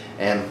it.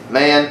 And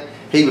man,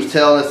 he was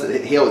telling us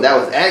that that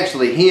was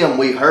actually him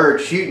we heard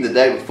shooting the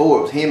day before.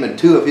 It was him and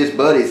 2 of his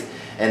buddies,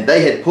 and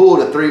they had pulled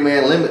a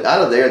 3-man limit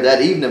out of there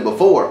that evening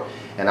before.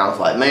 And I was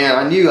like, man,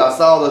 I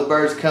saw those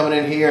birds coming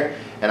in here,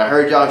 and I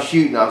heard y'all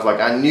shooting. I was like,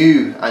 I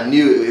knew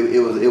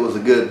it was a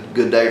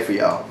good day for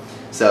y'all.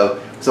 So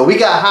we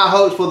got high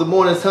hopes for the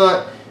morning's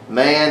hunt.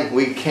 Man,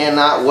 we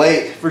cannot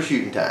wait for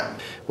shooting time.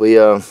 We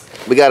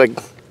got a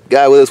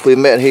guy with us we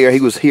met here.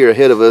 He was here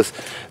ahead of us,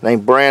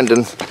 named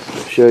Brandon.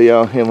 Show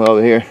y'all him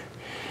over here.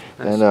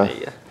 And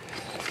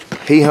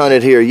he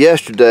hunted here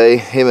yesterday,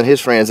 him and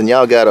his friends, and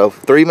y'all got a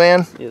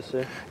 3-man? Yes,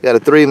 sir. Got a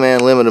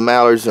 3-man limit of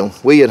mallards, and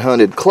we had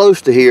hunted close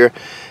to here,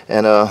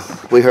 and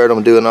we heard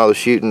them doing all the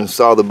shooting and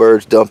saw the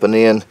birds dumping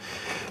in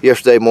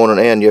yesterday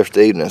morning and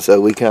yesterday evening. So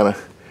we kind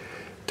of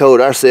told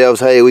ourselves,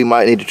 hey, we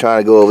might need to try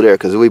to go over there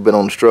because we've been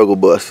on the struggle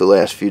bus for the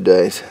last few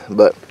days.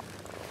 But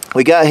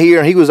we got here,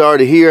 and he was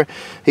already here.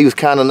 He was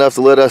kind enough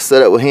to let us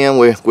set up with him.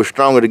 We're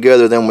stronger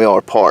together than we are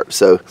apart,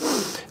 so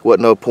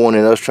wasn't no point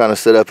in us trying to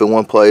set up in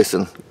one place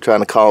and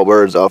trying to call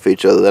birds off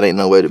each other. That ain't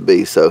no way to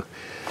be. So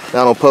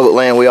down on public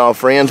land, we all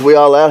friends. We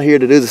all out here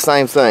to do the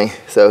same thing.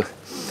 So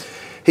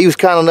he was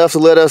kind enough to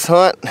let us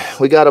hunt.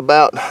 We got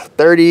about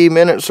 30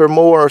 minutes or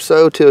more or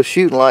so till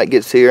shooting light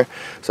gets here.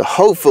 So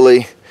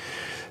hopefully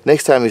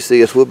next time you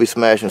see us, we'll be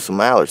smashing some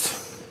mallards.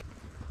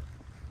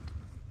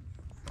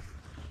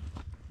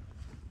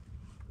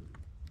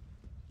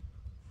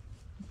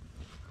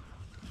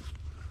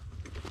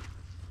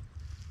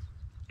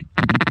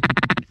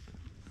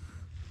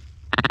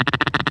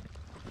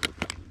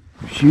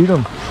 Shoot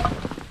them.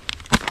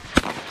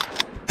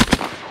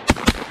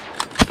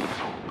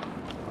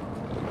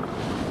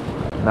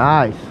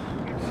 Nice.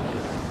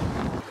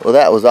 Well,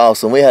 that was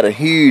awesome. We had a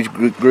huge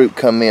group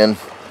come in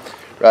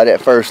right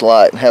at first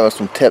light, having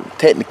some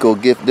technical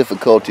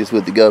difficulties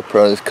with the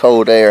GoPro. This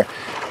cold air,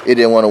 it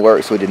didn't want to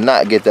work, so we did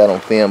not get that on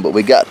film. But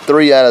we got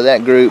 3 out of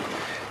that group.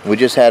 We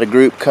just had a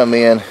group come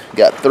in,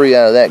 got 3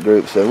 out of that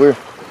group. So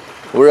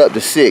we're up to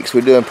 6.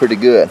 We're doing pretty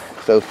good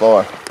so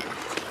far.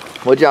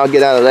 What'd y'all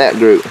get out of that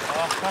group?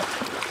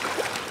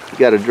 You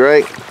got a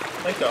drake?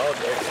 I think they're all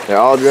drakes. They're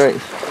all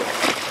drakes?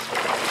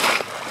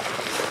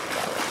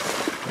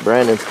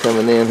 Brandon's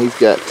coming in. He's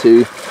got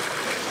 2.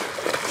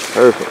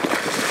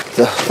 Perfect.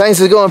 So things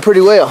is going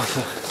pretty well.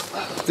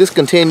 If this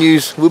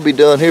continues, we'll be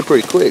done here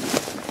pretty quick.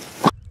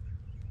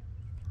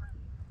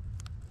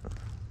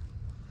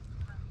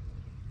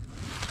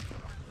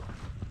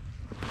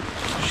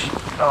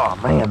 Oh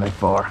man, they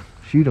far.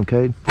 Shoot them,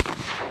 Cade.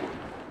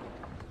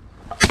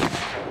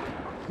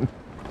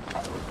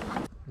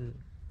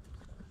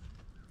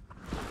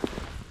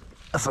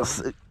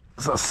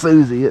 That's a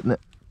Susie, isn't it?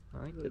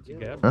 I think that's a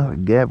gab. That's a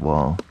gab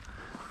wall.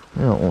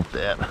 We don't want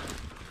that. Yeah,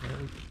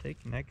 we could take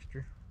an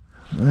extra.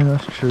 Yeah,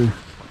 that's true.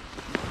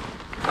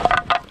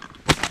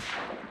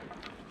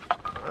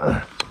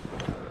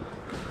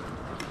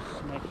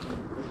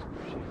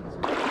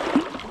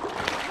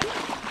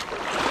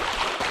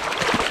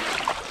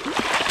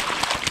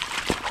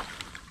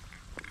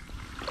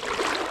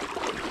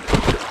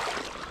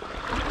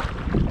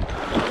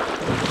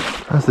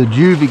 That's the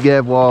juvie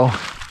gab wall.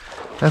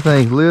 That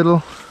thing's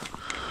little.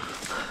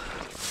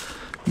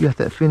 You got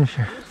that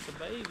finisher. That's the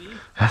baby.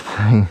 That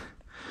thing.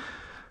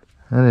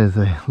 That is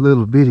a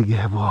little bitty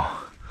gab wall.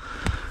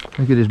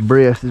 Look at his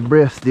breast. His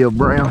breast's still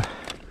brown.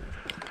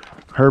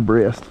 Her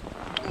breast.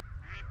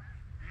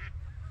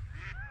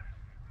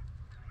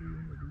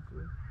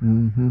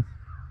 Mm-hmm.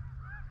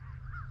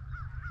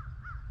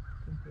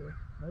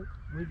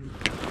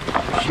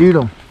 Shoot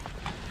him.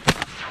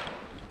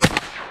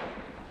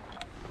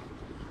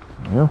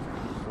 Yeah.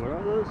 What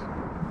are those?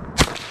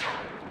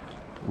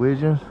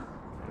 Widgeons.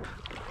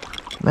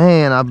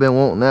 Man, I've been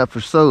wanting that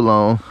for so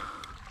long.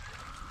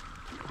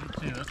 Me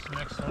too. That's the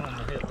next one on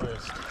the hit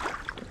list.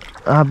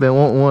 I've been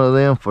wanting one of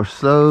them for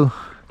so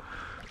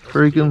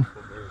freaking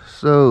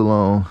so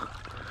long.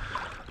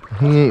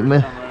 He ain't First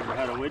man. time I ever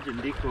had a widgeon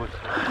decoy.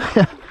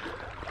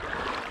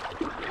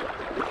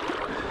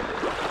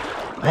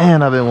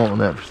 Man, I've been wanting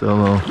that for so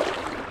long.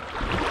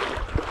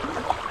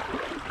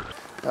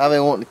 I've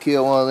been wanting to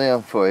kill one of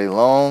them for a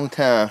long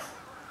time.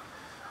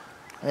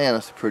 Man,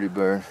 that's a pretty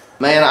bird.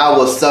 Man, I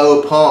was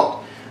so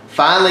pumped.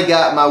 Finally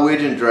got my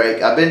widgeon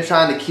drake. I've been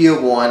trying to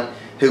kill one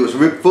who was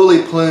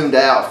fully plumed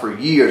out for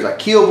years. I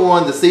killed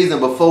one the season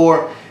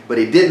before, but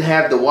he didn't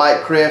have the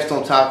white crest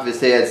on top of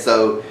his head.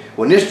 So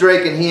when this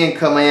drake and hen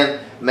come in,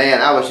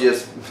 man, I was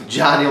just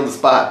Johnny on the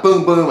spot.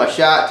 Boom, boom. I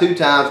shot 2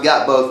 times,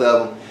 got both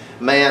of them.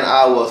 Man,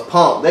 I was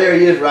pumped. There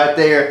he is right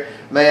there.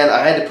 Man, I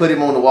had to put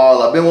him on the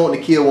wall. I've been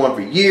wanting to kill one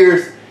for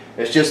years.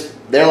 It's just,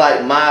 they're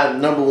like my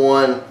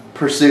 #1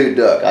 pursued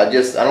duck. I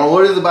don't know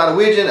what it is about a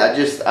widgeon. I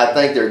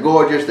think they're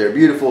gorgeous, they're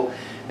beautiful.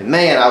 And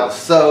man, I was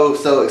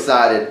so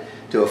excited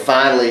to have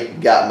finally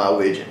got my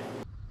widgeon.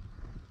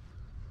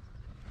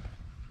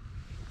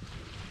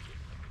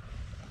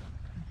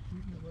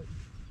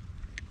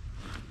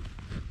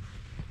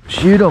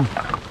 Shoot them.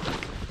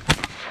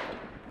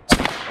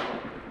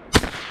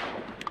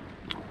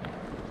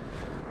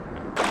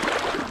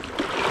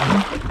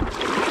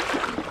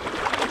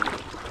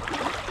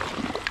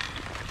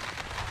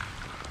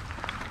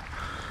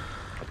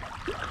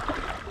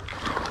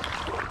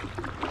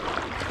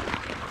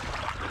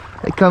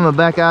 coming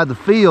back out of the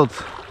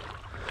fields.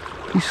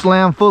 He's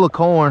slammed full of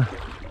corn.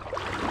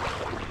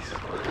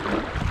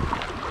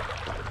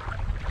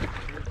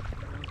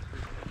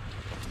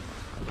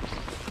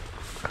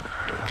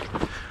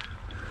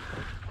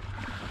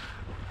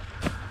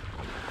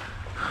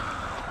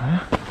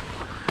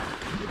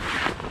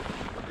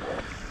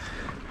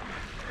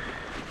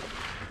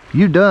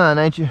 You done,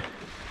 ain't you?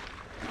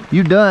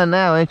 You done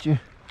now, ain't you?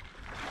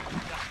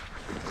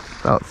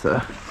 Thought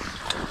so.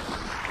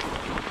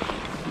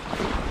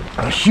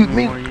 Shoot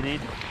me. How many more you need?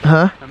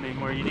 Huh? How many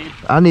more you need?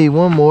 I need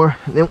one more.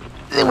 Then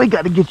we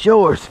got to get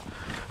yours.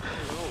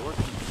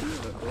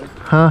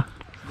 Huh?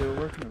 They were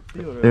working in the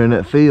field. Right? They're in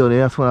that field. Yeah,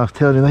 that's what I was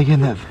telling you. They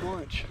getting that.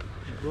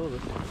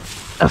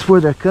 That's where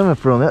they're coming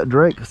from. That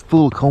Drake is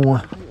full of corn.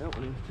 I think that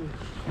one is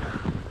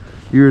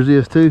too. Yours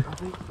is too. I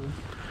think so.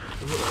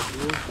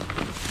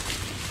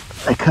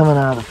 They coming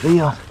out of the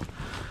field.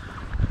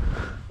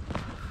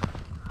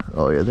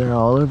 Oh yeah, they're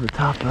all over the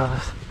top of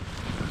us.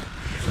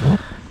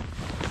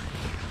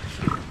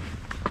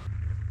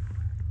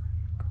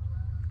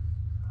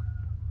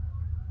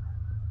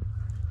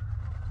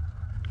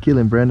 Kill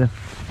him, Brendan.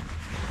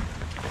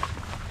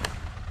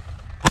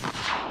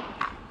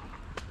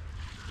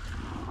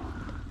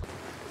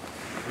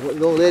 I wasn't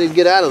gonna let him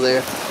get out of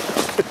there.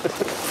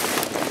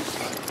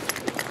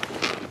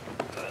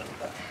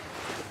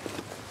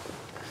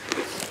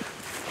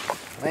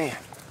 Man.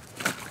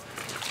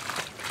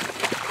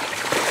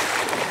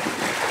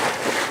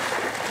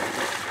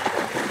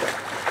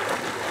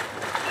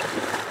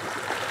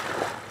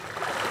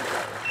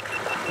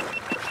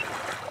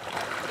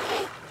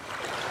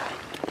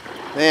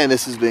 Man,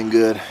 this has been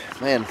good.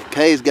 Man,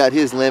 Kay's got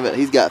his limit.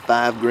 He's got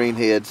 5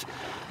 greenheads.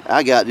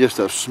 I got just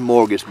a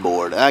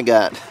smorgasbord. I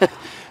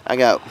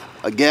got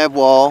a gab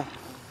wall,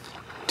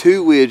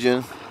 2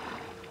 widgeon,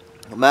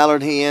 a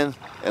mallard hen,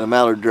 and a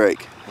mallard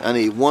drake. I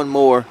need one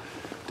more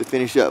to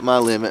finish up my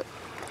limit.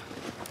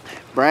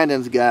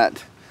 Brandon's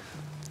got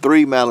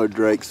 3 mallard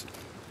drakes,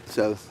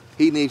 so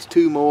he needs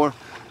 2 more.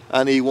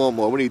 I need 1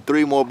 more. We need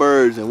 3 more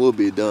birds and we'll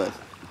be done.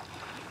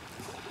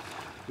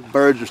 The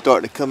birds are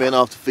starting to come in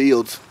off the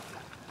fields,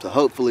 so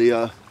hopefully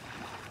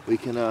we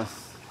can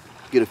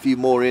get a few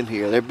more in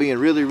here. They're being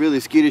really,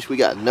 really skittish. We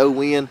got no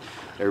wind.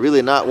 They're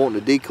really not wanting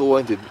to decoy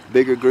into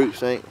bigger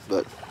groups,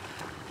 but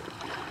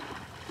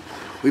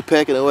we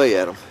pecking away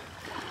at them.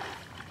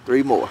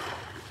 3 more.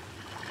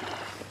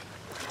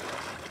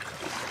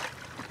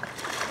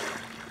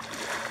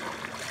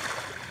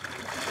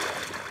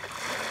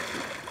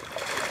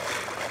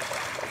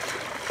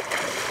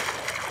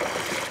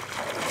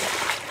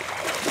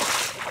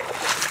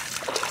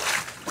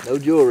 No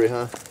jewelry,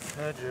 huh?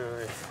 No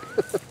jewelry.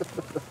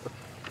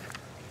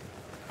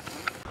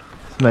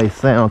 This may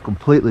sound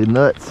completely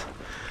nuts,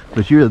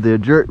 but you're the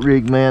jerk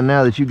rig man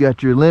now that you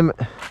got your limit.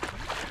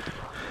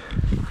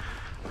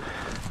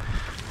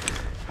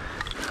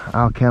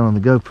 I'll count on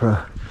the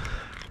GoPro.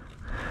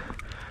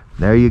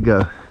 There you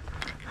go.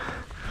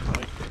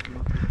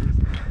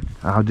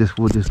 We'll just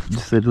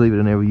leave it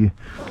in there with you.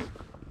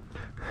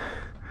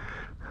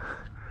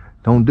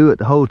 Don't do it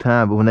the whole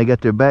time, but when they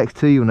got their backs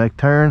to you, when they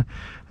turn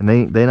and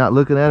they not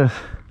looking at us,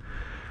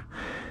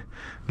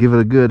 give it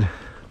a good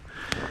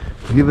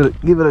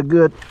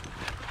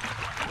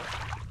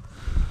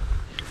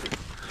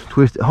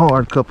twist it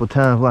hard a couple of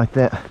times like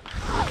that.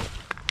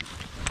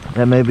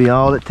 That may be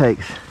all it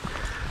takes.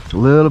 It's a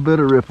little bit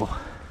of ripple.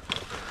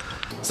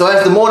 So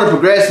as the morning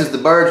progresses, the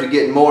birds are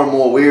getting more and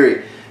more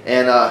weary.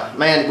 And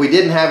man, we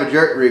didn't have a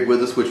jerk rig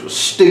with us, which was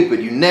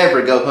stupid. You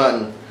never go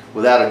hunting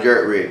without a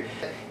jerk rig.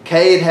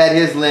 Cade had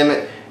his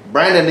limit.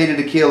 Brandon needed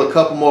to kill a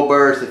couple more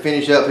birds to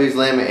finish up his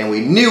limit, and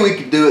we knew we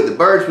could do it. The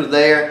birds were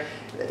there.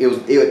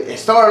 It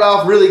started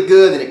off really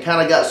good, and it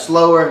kind of got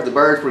slower. The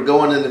birds were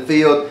going in the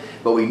field,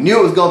 but we knew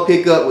it was going to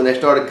pick up when they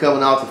started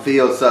coming off the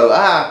field. So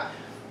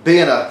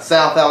being a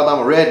South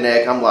Alabama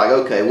redneck, I'm like,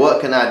 okay,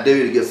 what can I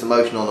do to get some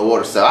motion on the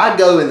water? So I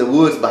go in the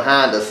woods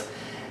behind us,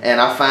 and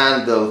I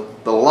find the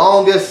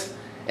longest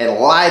and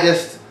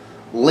lightest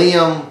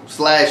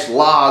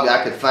limb/log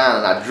I could find,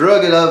 and I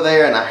drug it over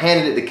there and I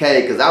handed it to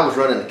Cade because I was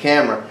running the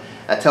camera.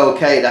 I told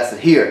Cade, I said,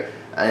 here,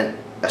 and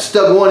I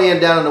stuck one end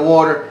down in the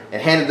water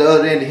and handed the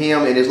other end to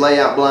him in his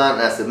layout blind,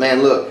 and I said,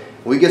 man, look,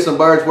 when we get some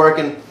birds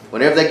working,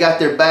 whenever they got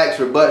their backs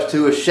or butts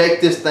to us,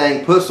 shake this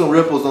thing, put some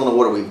ripples on the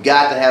water. We've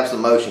got to have some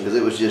motion, because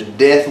it was just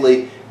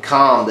deathly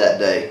calm that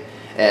day.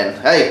 And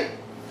hey,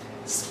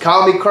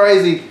 call me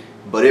crazy,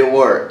 but it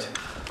worked.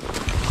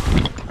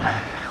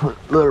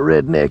 Little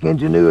redneck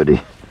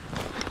ingenuity.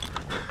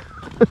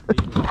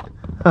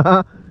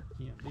 Can't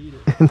beat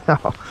it.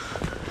 No.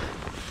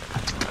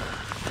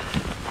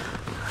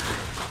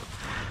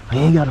 We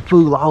ain't got to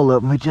fool all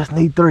of them. We just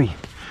need 3.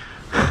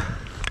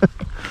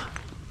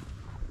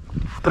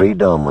 3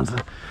 dumb ones.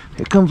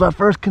 Here comes our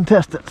first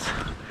contestants.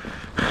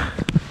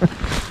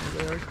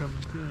 They are coming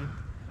too.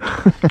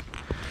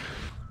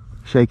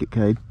 Shake it,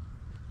 Cade.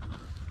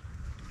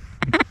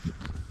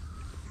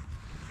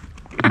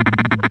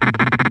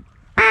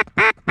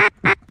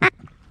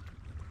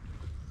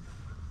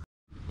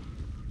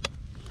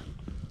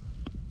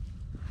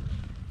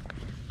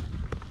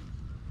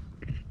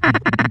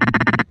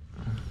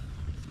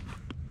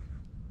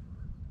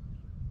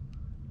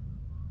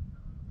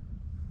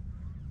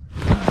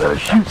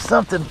 gotta shoot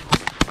something.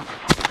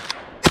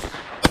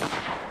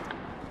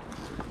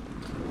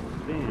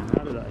 Damn,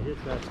 how did I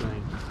hit that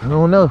thing? I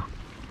don't know,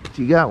 but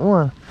you got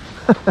one.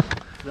 Is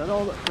that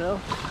all that fell?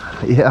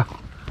 Yeah.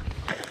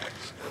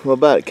 What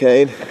about it,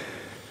 Cade?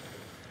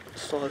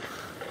 Slow.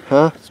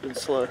 Huh? It's been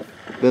slow.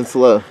 Been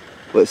slow.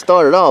 Well, it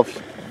started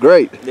off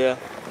great. Yeah.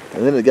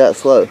 And then it got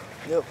slow.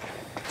 Yep.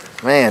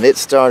 Man, it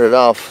started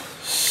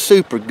off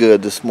super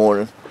good this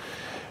morning.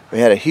 We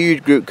had a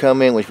huge group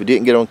come in, which we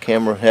didn't get on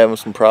camera, having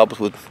some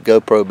problems with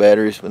GoPro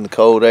batteries in the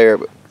cold air.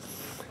 But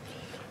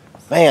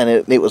man,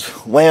 it was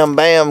wham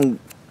bam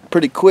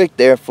pretty quick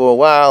there for a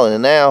while,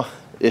 and now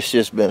it's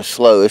just been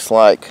slow. It's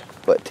like,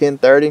 what,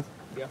 10:30?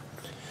 Yeah.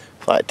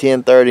 It's like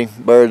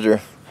 10:30. Birds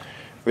are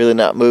really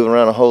not moving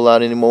around a whole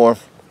lot anymore.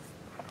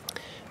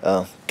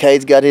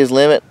 Cade's got his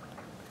limit.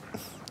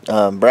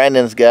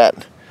 Brandon's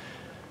got,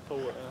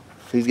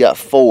 he's got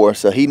 4,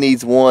 so he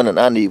needs 1 and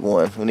I need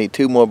 1. We need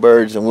 2 more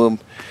birds and we'll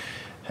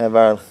have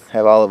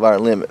all of our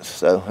limits.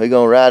 So we're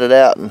gonna ride it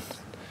out and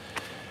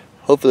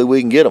hopefully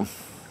we can get them.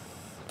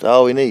 That's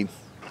all we need.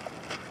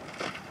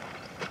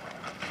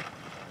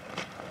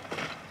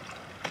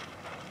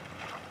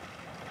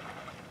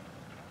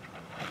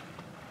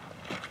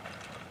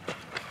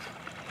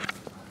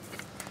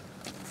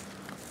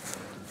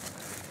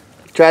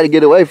 Tried to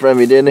get away from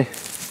you, didn't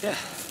he? Yeah.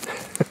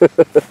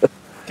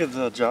 Give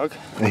the jog.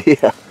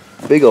 Yeah,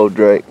 big old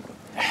Drake.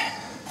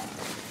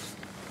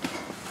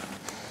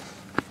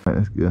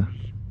 That's good.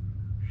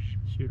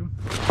 Shoot him.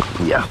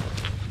 Yeah.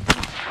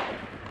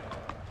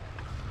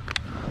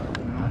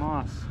 No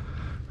moss.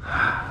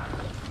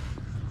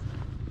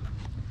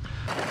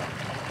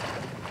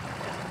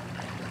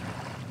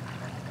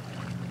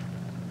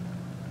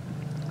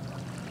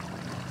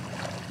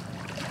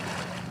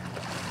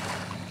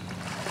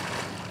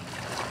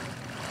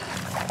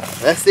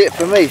 That's it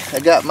for me. I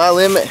got my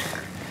limit.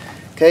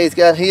 Kay's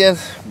got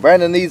his.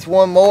 Brandon needs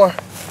 1 more.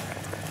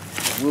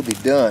 We'll be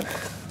done.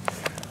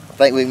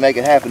 I think we can make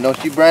it happen, don't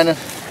you, Brandon?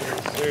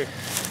 Yes, sir.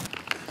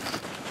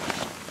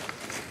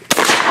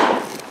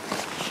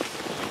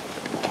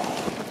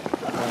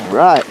 All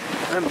right.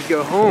 Time to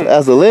go home.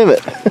 That's the limit.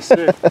 Yes,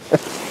 sir.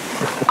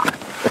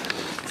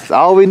 That's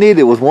all we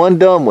needed was 1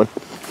 dumb one.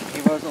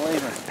 He wasn't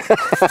leaving.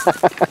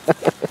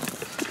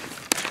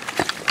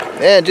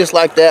 And just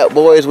like that,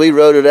 boys, we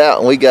rode it out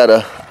and we got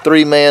a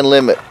 3-man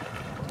limit.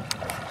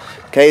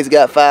 Kay's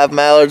got 5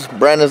 mallards,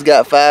 Brandon's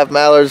got 5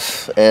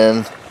 mallards,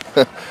 and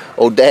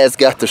old Dad's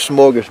got the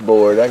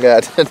smorgasbord. I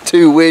got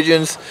 2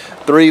 widgeons,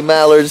 3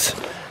 mallards,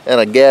 and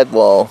a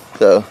gadwall.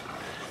 So,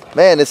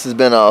 man, this has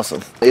been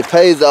awesome. It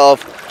pays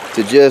off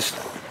to just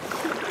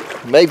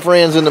make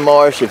friends in the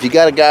marsh. If you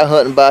got a guy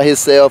hunting by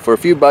himself, or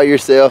if you by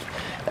yourself,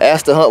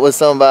 ask to hunt with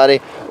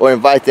somebody or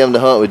invite them to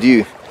hunt with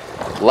you.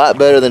 A lot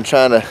better than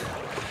trying to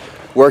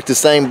work the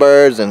same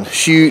birds and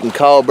shoot and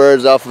call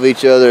birds off of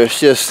each other. It's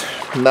just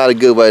not a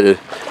good way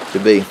to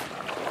be.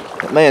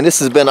 But man, this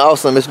has been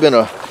awesome. It's been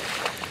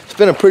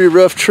a pretty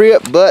rough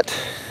trip, but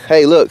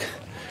hey, look,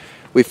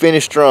 we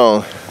finished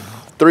strong.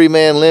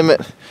 3-man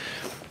limit.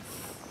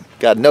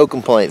 Got no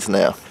complaints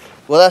now.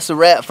 Well, that's a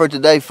wrap for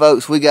today,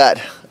 folks. We got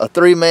a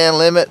 3-man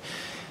limit.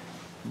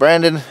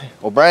 Brandon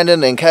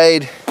and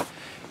Cade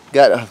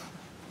got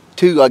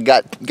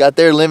got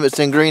their limits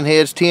in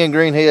greenheads, 10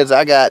 greenheads.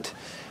 I got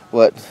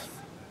what?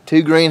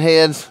 2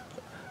 greenheads,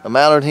 a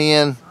mallard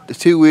hen, the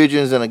 2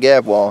 widgeons, and a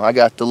gadwall. I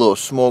got the little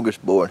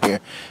smorgasbord here.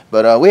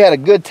 But we had a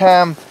good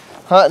time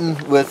hunting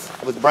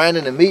with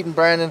Brandon and meeting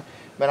Brandon.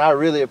 Man, I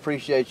really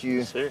appreciate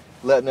you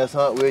letting us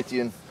hunt with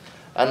you. And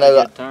I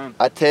know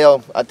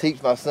I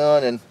teach my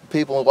son and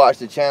people who watch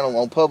the channel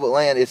on public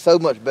land, it's so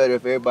much better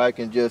if everybody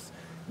can just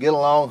get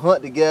along,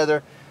 hunt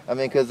together. I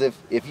mean, because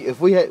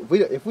if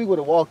we would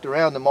have walked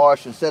around the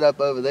marsh and set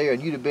up over there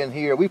and you'd have been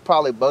here, we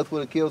probably both would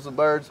have killed some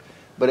birds.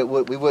 But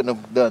we wouldn't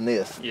have done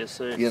this. Yes,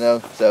 sir. You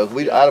know, so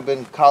I'd have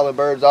been calling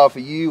birds off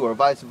of you or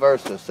vice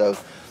versa. So,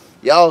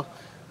 y'all,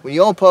 when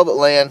you're on public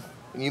land,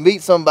 when you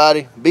meet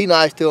somebody, be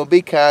nice to them,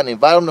 be kind,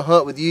 invite them to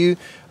hunt with you,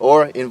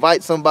 or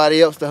invite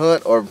somebody else to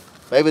hunt, or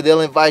maybe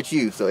they'll invite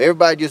you. So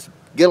everybody just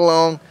get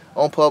along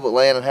on public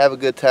land and have a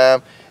good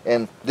time.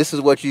 And this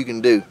is what you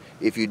can do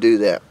if you do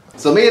that.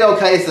 So me and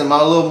O'Case and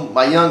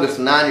my youngest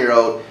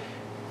 9-year-old,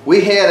 we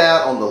head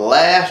out on the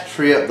last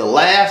trip, the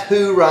last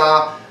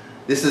hoorah.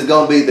 This is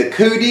going to be the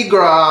coup de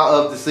grace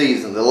of the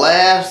season, the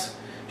last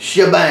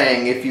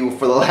shebang, if you,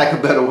 for the lack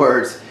of better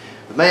words.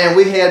 But man,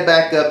 we head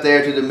back up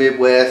there to the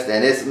Midwest,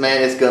 and it's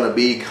going to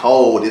be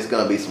cold. It's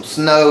going to be some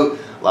snow,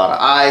 a lot of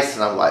ice,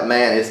 and I'm like,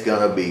 man, it's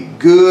going to be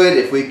good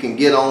if we can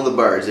get on the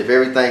birds, if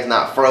everything's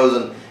not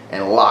frozen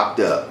and locked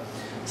up.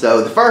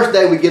 So the first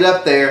day we get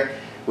up there,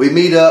 we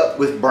meet up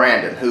with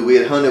Brandon, who we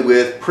had hunted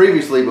with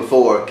previously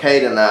before,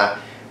 Kate and I,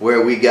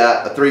 where we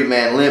got a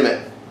 3-man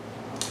limit.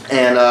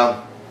 And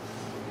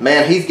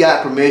man, he's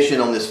got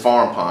permission on this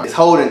farm pond. He's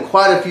holding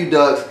quite a few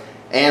ducks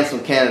and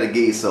some Canada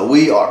geese. So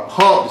we are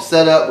pumped to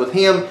set up with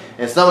him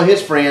and some of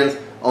his friends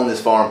on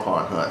this farm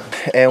pond hunt.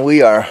 And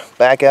we are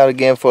back out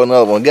again for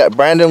another one. Got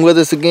Brandon with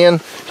us again.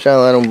 Shine a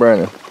light on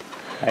Brandon.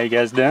 How you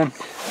guys doing?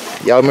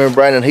 Y'all remember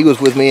Brandon? He was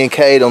with me and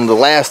Cade on the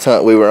last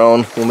hunt we were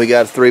on when we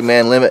got a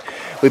 3-man limit.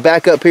 We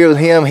back up here with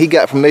him. He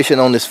got permission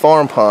on this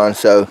farm pond,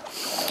 so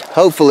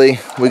hopefully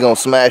we're gonna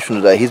smash him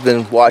today. He's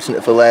been watching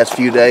it for the last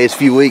few days,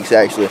 few weeks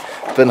actually.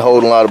 Been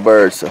holding a lot of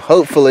birds, so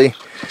hopefully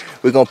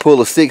we're gonna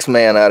pull a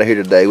 6-man out of here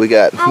today. We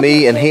got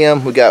me and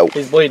him. We got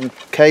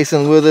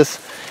Kason with us,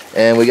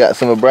 and we got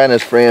some of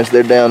Brandon's friends.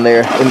 They're down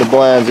there in the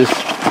blinds. It's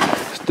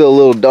still a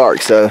little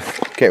dark, so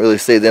can't really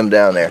see them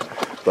down there.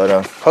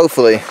 But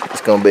hopefully it's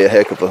gonna be a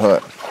heck of a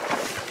hunt.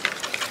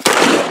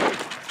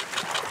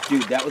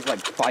 Dude, that was like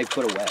 5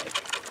 foot away.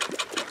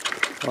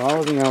 Well, I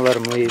wasn't gonna let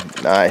him lead.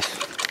 Nice.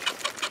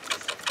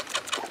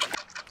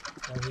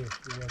 Right here,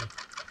 you ready?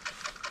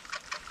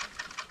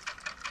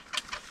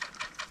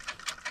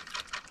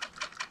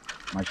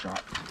 My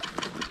shot.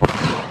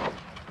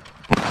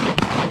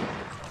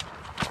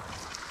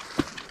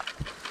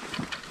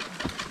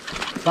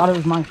 Thought it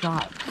was my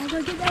shot. I'll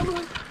go get that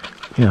one.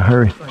 Yeah,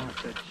 hurry.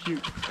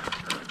 Shoot.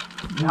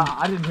 Yeah,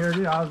 I didn't hear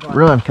it. I was like,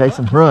 Run,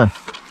 Kason, run.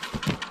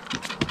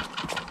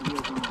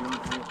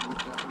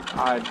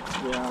 I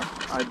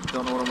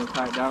don't know what I'm gonna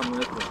tie it down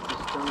with, but just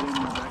throw it in the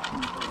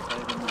vacuum for the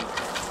side of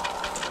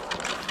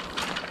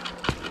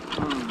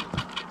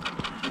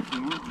if you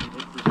want, you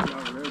hit this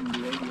gravel road and do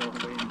 80 all the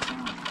way in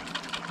town.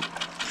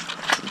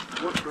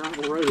 What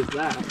gravel road is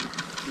that? Is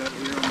that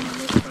here on the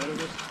left side of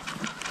it?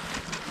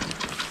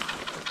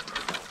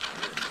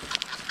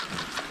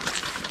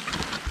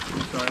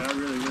 I'm sorry, I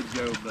really would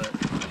go, but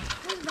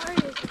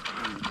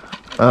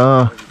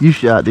You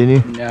shot, didn't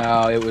you?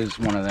 No, it was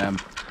one of them.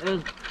 It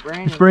was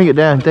Brandon. Just bring it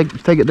down.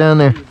 Take it down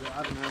there.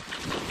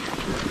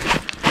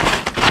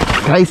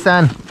 Hey,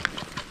 son.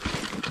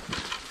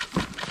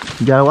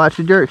 You gotta watch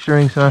the jerk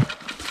string, son.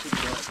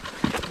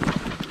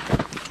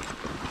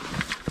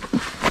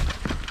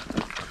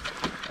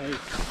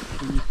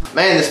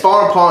 Man, this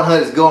farm pond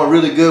hunt is going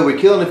really good. We're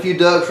killing a few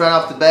ducks right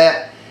off the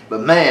bat,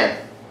 but man,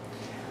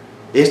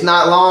 it's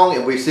not long,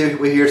 and we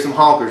hear some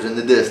honkers in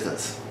the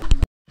distance.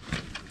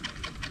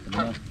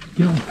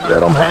 Let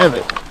them have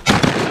it.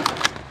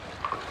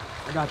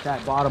 I got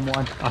that bottom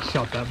one. I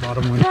shot that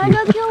bottom one. Can I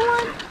go kill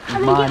one?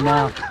 Mine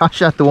now. I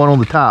shot the one on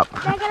the top.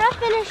 Can I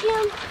finish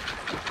him?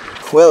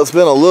 Well, it's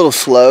been a little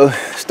slow.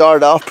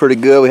 Started off pretty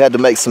good. We had to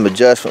make some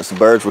adjustments. The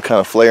birds were kind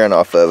of flaring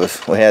off of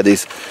us. We had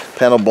these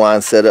panel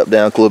blinds set up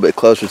down a little bit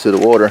closer to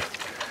the water.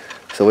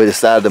 So we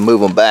decided to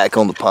move them back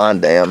on the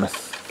pond dam.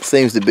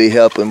 Seems to be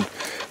helping,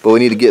 but we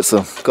need to get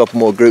a couple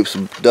more groups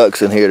of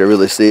ducks in here to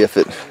really see if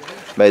it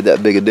made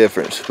that big a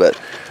difference. But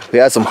we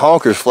had some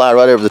honkers fly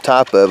right over the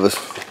top of us.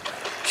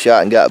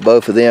 Shot and got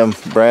both of them,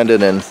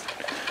 Brandon and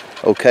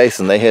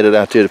Kason. They headed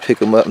out there to pick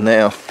them up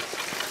now.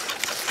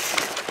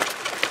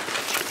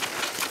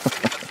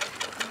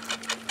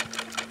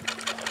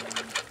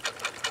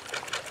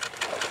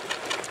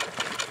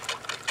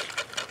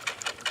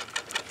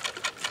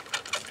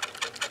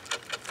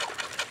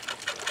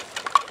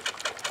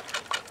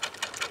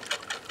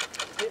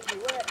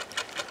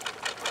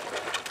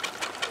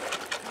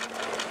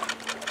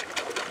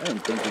 I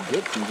didn't think we'd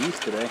get some geese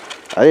today.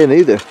 I didn't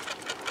either.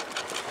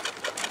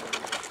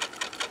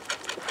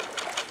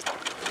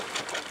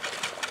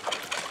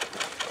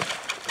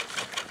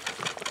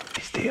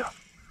 Still.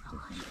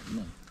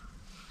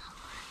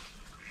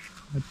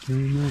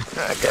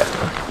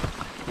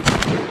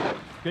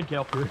 Good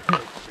kill.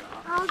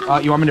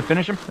 You want me to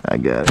finish him? I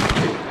got it.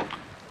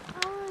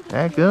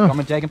 Heck I'm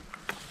gonna take him.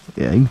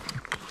 Yeah.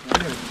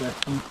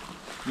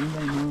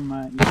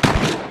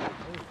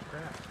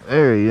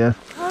 There he is.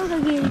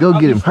 Go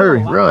get him.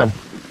 Hurry. Run.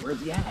 Where's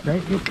he at?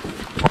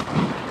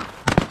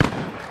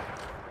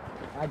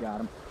 I got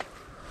him.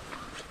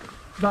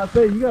 Not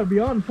saying you gotta be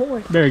on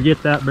point. Better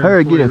get that.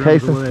 Hurry, get him,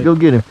 Kason. Go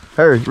get him.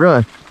 Hurry,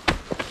 run.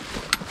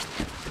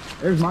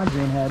 There's my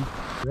green head.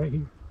 Right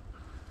here.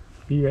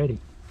 Be ready.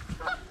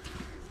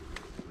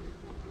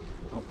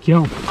 Oh,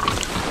 kill him.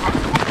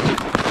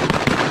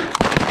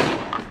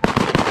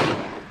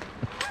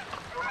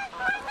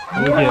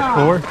 We'll get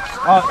 4.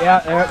 Oh yeah,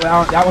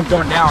 that one's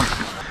going down.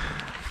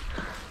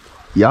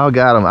 Y'all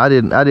got him. I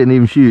didn't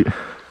even shoot.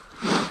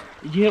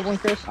 Did you hit one,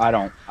 Chris? I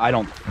don't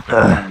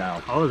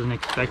know. I wasn't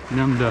expecting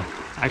them to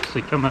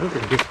actually come over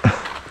here.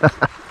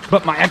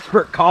 But my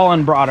expert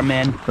calling brought him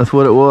in. That's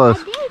what it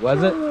was.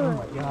 Was it? Oh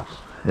my gosh.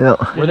 Yeah.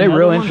 Were they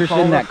real interested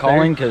in that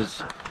calling?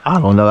 Because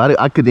I don't know.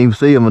 I couldn't even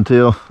see them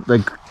until they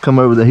come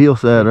over the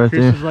hillside right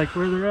Chris there. is like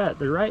where they're at.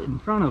 They're right in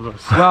front of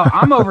us. well,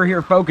 I'm over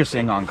here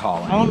focusing on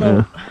calling. I don't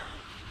know. Yeah.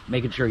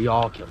 Making sure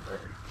y'all kill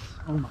birds.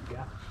 Oh my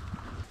gosh.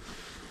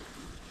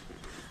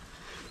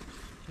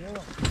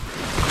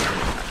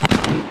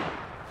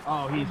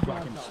 Oh, he's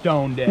fucking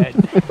stone dead.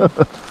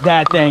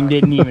 That thing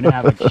didn't even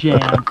have a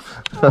chance.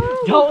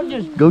 Don't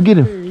just Go get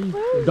him.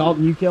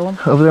 Dalton, you kill him?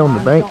 Over there on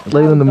the bank,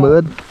 laying in the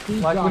mud.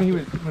 Like when he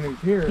was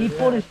here. He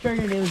pulled his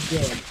trigger and it was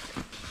dead.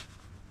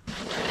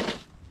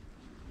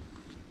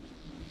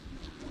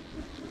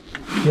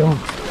 Kill him.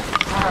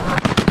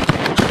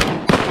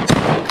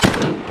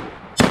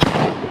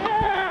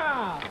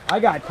 I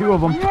got 2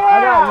 of them. Yeah.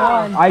 I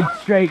got 1. I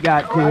straight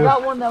got 2. I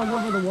got one that was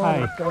over the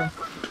water.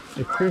 Hey.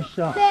 If Chris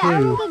shot Dad,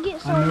 I'm two, gonna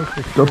get I know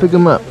some. for Go pick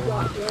them up.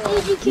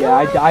 Did you kill Yeah,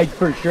 I one? died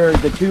for sure.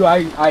 The two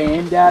I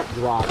aimed at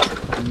dropped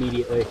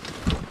immediately.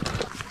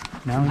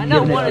 Now I I'm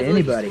know giving one it to at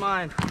least anybody.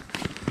 mine.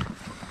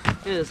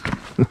 Is.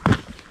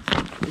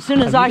 As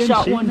soon as I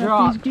shot one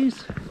drop.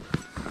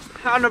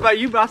 I don't know about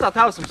you, but I thought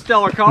that was some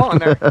stellar calling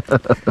there.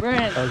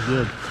 Brandon, That was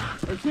good.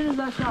 as soon as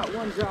I shot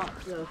one drop,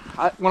 so.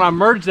 When I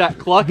merged that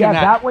cluck Yeah, and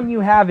that one you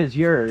have is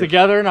yours.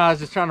 together, and I was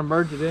just trying to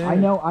merge it in. I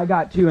know I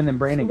got two and then The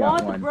Brandon one got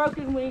with the one.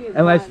 broken wing is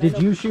Unless, mine, I did know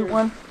you for shoot sure.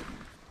 one?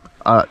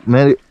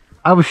 Man,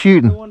 I was The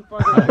shooting. one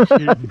farther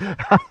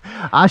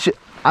out.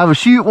 I would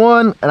shoot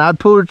one and I'd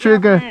pull the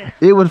trigger,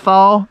 it would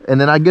fall, and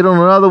then I'd get on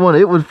another one,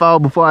 it would fall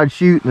before I'd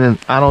shoot, and then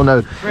I don't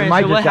know. Brandon,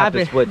 Might so just what have to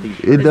happened? split these.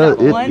 It Is does.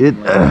 that one?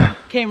 It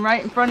Came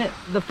right in front of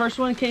the first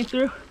one came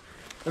through.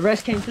 The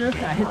rest came through.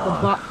 I hit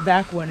the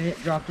back one and it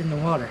dropped in the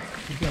water.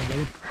 Is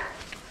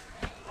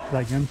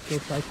that gun still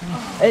cycling?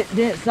 It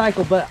didn't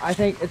cycle, but I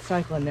think it's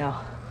cycling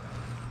now.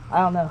 I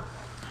don't know.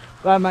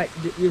 But I might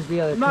use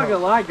the other. I'm not club.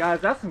 gonna lie, guys,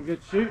 that's some good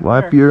shooting.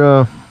 wipe there.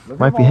 your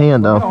wipe your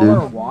hand off, All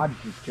our dude. wads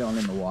just chilling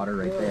in the water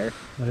right there.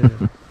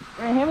 Brandon,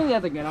 hand me the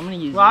other gun. I'm gonna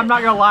use Well, it. I'm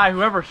not gonna lie,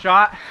 whoever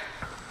shot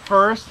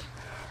first,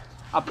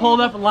 I pulled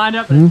up and lined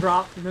up and it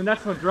dropped, and then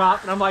that's one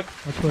dropped, and I'm like,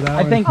 That's what I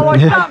I'm like,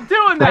 stop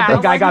doing that. I think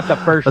I'm I like, got the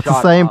first That's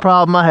shot the same off.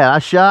 problem I had. I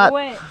It shot.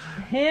 went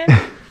him,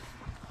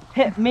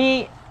 hit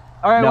me,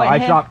 or it No, went I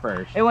him, shot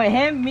first. It went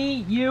him,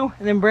 me, you,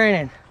 and then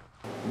Brandon.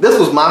 This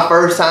was my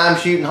first time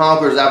shooting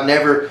honkers. I've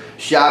never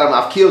shot them.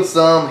 I've killed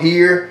some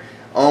here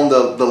on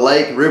the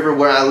lake river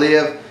where I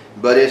live,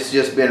 but it's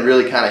just been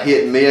really kind of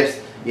hit and miss,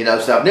 you know.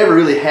 So I've never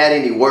really had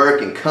any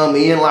work and come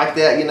in like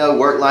that, you know,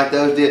 work like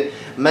those did.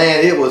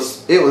 Man, it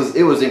was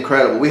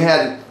incredible. We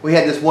had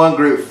this one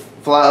group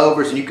fly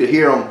over, so you could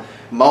hear them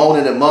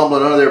moaning and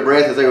mumbling under their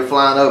breath as they were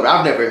flying over.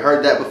 I've never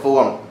heard that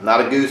before. I'm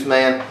not a goose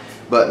man,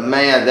 but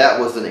man, that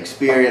was an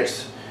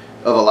experience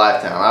of a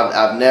lifetime.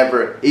 I've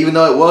never, even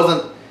though it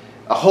wasn't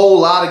a whole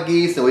lot of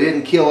geese and we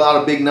didn't kill a lot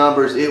of big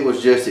numbers, it was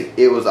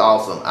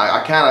awesome.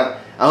 I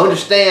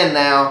understand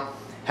now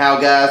how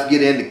guys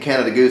get into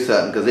Canada goose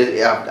hunting, because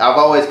I've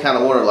always kind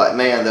of wondered, like,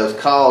 man, those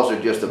calls are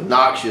just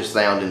obnoxious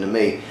sounding to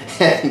me.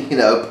 You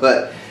know,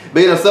 but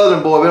being a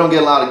southern boy, we don't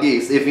get a lot of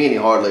geese, if any,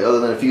 hardly, other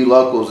than a few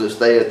locals that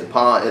stay at the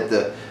pond, at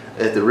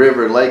the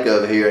river and lake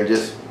over here, and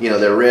just, you know,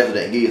 they're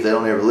resident geese, they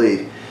don't ever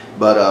leave.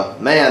 But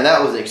man,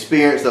 that was an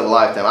experience of a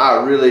lifetime.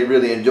 I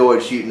really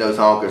enjoyed shooting those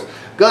honkers.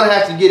 Gonna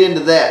have to get into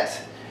that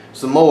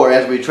some more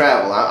as we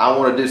travel. I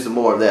want to do some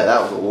more of that.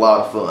 That was a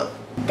lot of fun.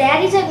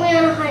 Daddy took me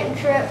on a hunting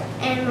trip,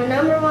 and my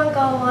 #1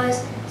 goal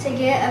was to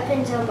get a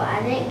pintail, but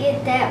I didn't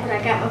get that, but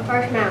I got my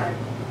first mallard.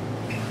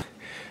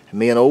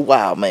 Me and old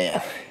Wild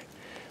Man,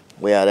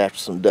 way out after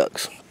some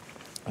ducks.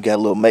 We got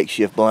a little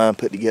makeshift blind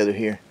put together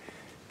here.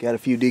 Got a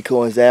few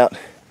decoys out,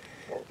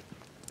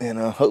 and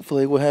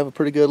hopefully we'll have a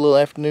pretty good little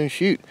afternoon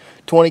shoot.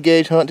 20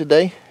 gauge hunt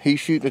today. He's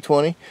shooting a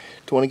 20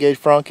 gauge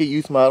Franchi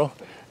youth model.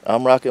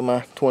 I'm rocking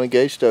my 20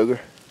 gauge Stoker.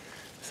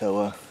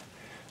 So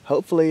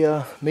hopefully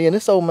me and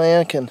this old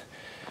man can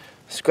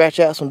scratch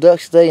out some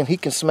ducks today, and he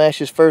can smash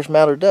his first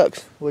mallard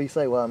ducks. What do you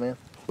say, Wild Man?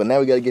 But now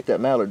we got to get that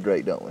mallard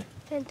drake, don't we?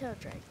 Pintail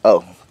drake.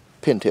 Oh,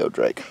 pintail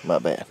drake, my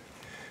bad.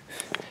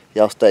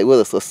 Y'all stay with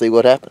us, let's see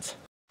what happens.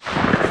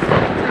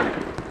 I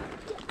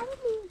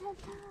didn't even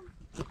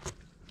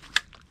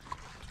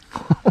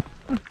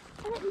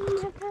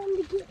have time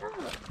to get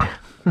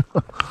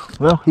up.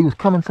 Well, he was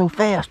coming so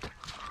fast.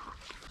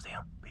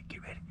 Sam,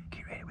 get ready,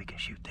 we can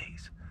shoot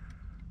these.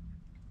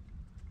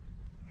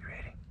 You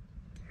ready?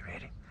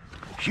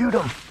 Shoot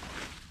him!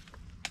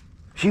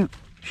 Shoot!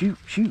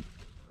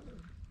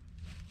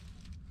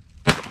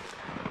 I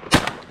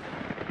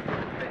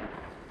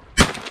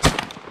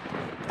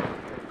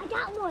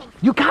got one.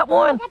 You got I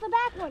one? got the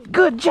back one.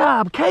 Good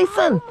job,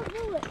 Kason! I'm gonna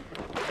do it.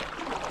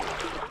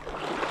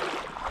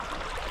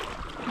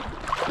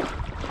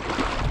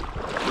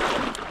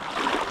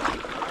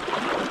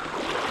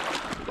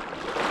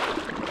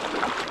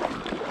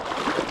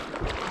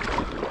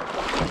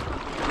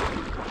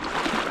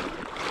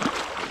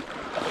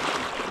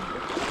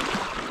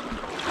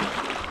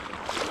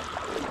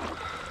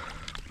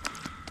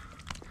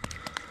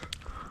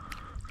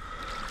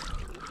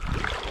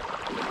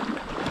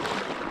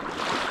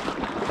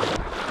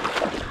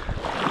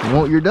 You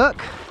want your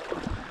duck?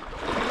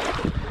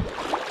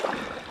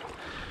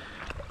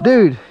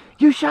 Dude,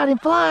 you shot him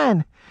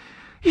flying.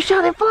 Dude,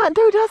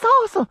 that's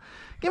awesome.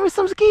 Give me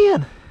some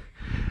skin.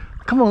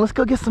 Come on, let's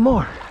go get some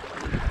more.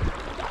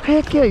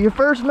 Heck yeah, your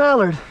first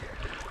mallard.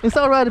 It's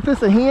all right if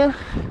it's a hen.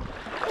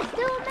 It's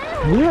still a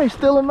mallard. Yeah, it's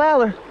still a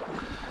mallard.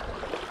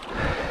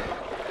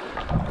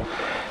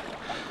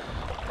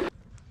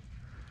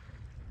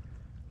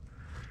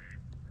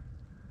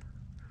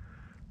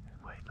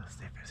 Wait, let's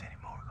see if there's any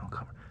more. We're gonna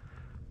come.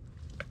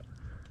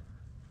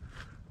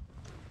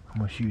 I'm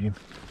gonna shoot him.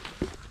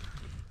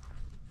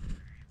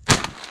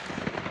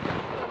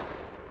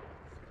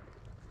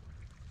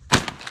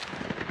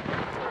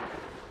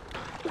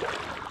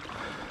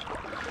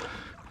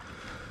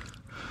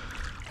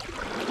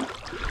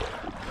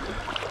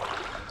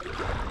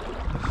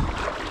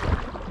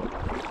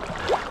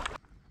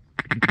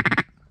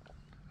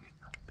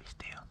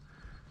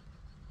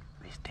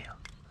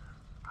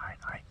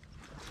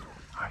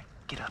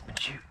 Get up and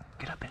shoot.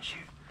 Get up and shoot.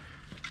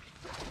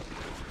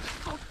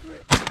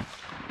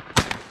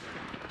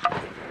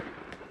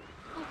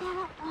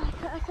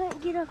 I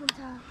couldn't get up in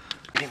time.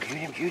 Shoot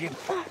him, shoot him.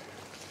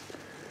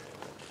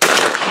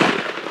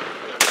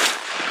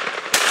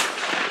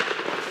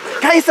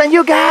 Kason,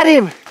 you got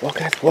him!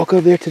 Walk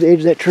over there to the edge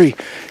of that tree.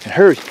 And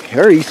hurry,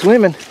 he's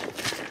swimming.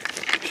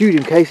 Shoot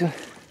him, Kason.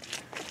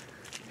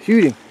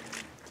 Shoot him.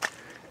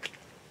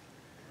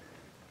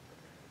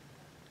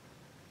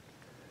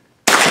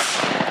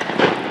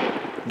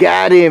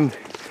 Got him.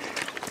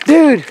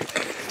 Dude.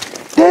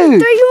 3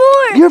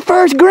 more. Your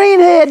first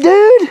greenhead,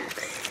 dude.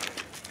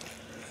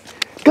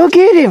 Go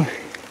get him.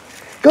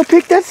 Go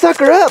pick that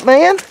sucker up,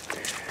 man.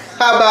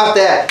 How about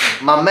that?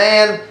 My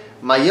man,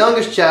 my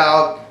youngest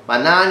child, my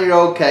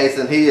 9-year-old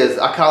Kason,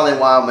 I call him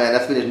Wild Man.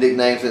 That's been his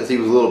nickname since he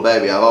was a little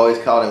baby. I've always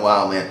called him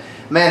Wild Man.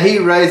 Man, he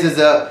raises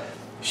up,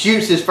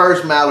 shoots his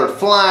first mallard,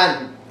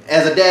 flying.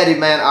 As a daddy,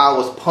 man, I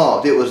was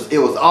pumped. It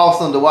was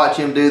awesome to watch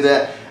him do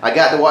that. I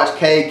got to watch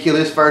Cade kill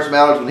his first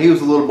mallards when he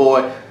was a little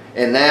boy.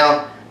 And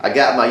now I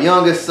got my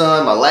youngest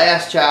son, my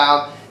last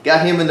child,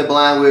 got him in the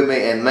blind with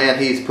me, and man,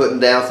 he's putting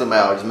down some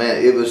mallards.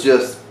 Man, it was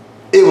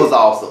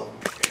awesome.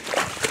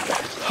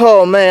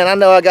 Oh man, I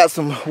know I got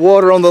some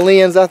water on the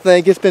lens, I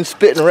think. It's been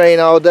spitting rain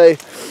all day.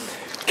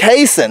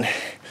 Kason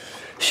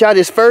shot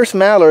his first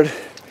mallard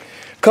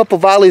a couple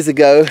volleys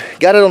ago,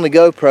 got it on the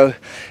GoPro.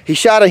 He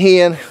shot a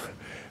hen.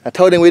 I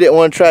told him we didn't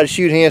want to try to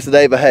shoot hens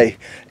today, but hey,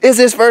 it's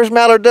his first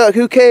mallard duck,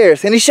 who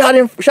cares? And he shot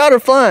her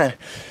flying.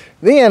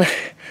 Then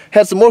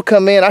had some more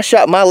come in. I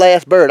shot my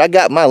last bird. I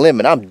got my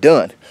limit. I'm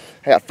done.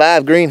 I got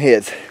 5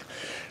 greenheads.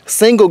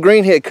 Single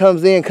greenhead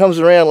comes in, comes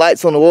around,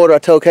 lights on the water. I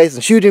told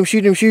Kason, shoot him,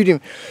 shoot him, shoot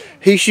him.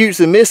 He shoots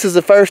and misses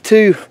the first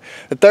 2.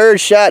 The third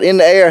shot in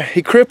the air,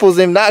 he cripples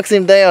him, knocks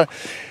him down,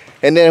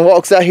 and then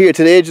walks out here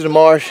to the edge of the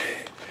marsh,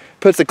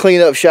 puts a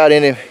cleanup shot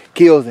in him,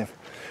 kills him.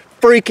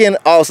 Freaking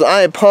awesome.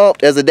 I am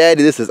pumped as a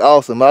daddy. This is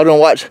awesome. I'm gonna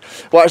watch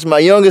my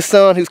youngest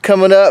son, who's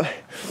coming up,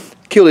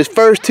 kill his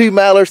first 2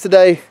 mallards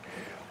today.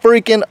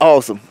 Freaking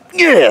awesome.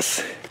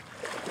 Yes!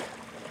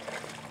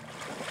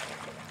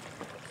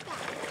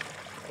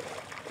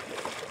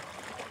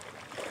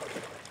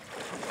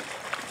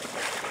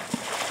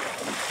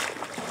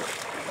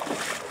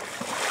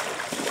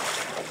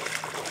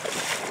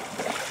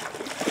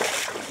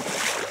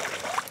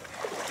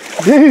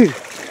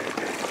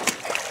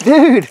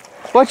 Dude,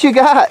 what you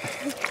got?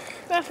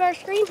 My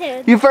first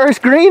greenhead. Your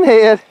first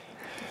greenhead?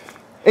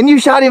 And you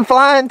shot him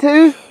flying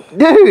too?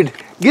 Dude,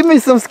 give me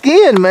some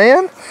skin,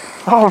 man.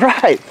 All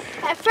right.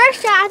 At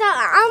first shot, I thought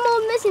I'm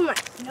all missing.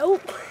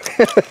 Nope.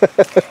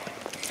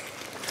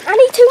 I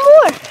need 2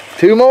 more.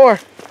 2 more?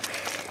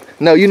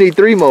 No, you need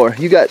 3 more.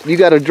 You got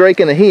a drake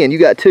and a hen. You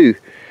got 2.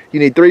 You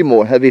need 3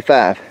 more. That'd be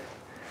 5.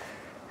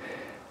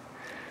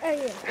 Oh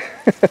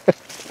yeah.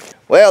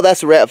 Well,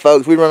 that's a wrap,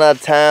 folks. We run out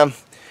of time.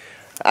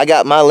 I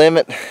got my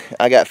limit.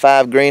 I got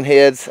 5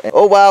 greenheads.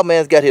 Old Wild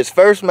Man's got his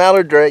first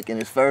mallard drake and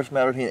his first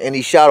mallard hen, and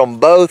he shot them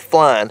both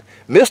flying.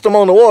 Missed them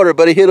on the water,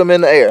 but he hit them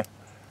in the air.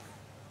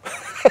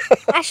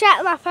 I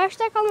shot my first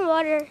duck on the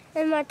water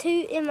and my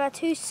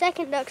two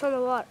second ducks on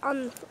the water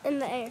in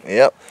the air.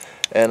 Yep.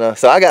 And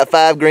so I got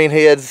 5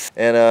 greenheads,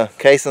 and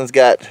Kason's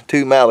got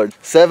 2 mallards.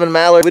 7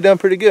 mallards. We done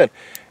pretty good.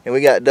 And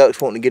we got ducks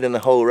wanting to get in the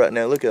hole right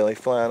now. Look at them, they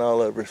flying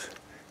all over us.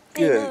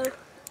 Good.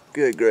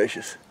 Good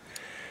gracious.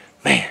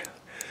 Man.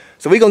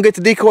 So we gonna get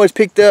the decoys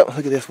picked up.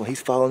 Look at this one,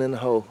 he's falling in the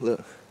hole,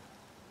 look.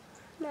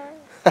 No.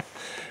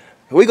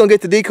 We gonna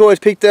get the decoys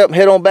picked up and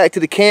head on back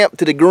to the camp,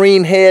 to the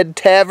Greenhead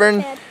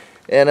Tavern.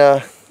 And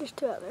there's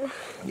 2 out there.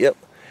 Yep.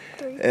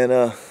 3.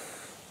 And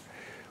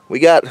we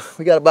got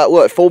about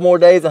what, 4 more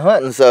days of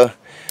hunting, so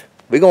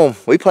we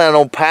planning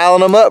on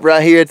piling them up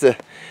right here at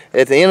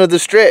the end of the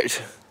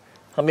stretch.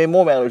 How many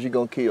more mallards you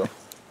gonna kill?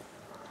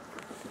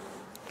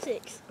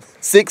 6.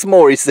 6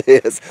 more, he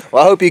says.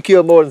 Well, I hope you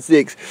kill more than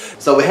 6.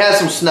 So we had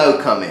some snow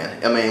come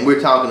in. I mean, we're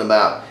talking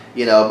about,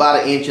 you know,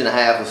 about 1.5 inches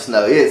of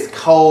snow. It's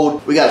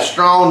cold. We got a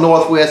strong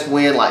northwest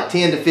wind, like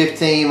 10 to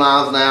 15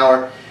 miles an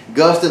hour,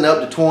 gusting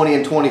up to 20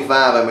 and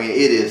 25. I mean,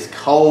 it is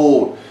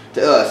cold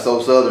to us,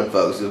 so southern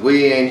folks, 'cause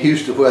we ain't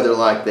used to weather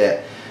like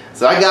that.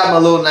 So I got my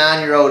little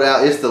 9-year-old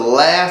out. It's the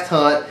last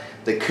hunt,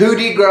 the coup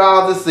de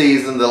grace of the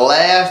season, the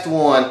last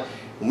one.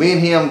 Me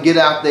and him get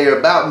out there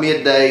about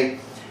midday,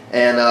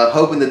 and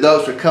hoping the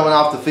ducks are coming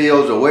off the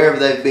fields or wherever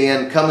they've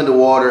been, coming to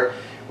water.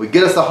 We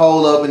get us a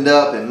hole opened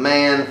up, and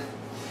man,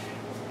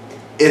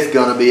 it's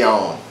gonna be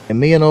on.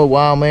 And me and old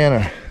Wild Man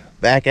are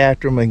back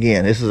after him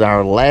again. This is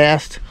our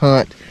last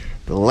hunt,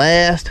 the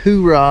last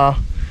hoorah,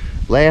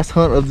 last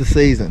hunt of the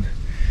season.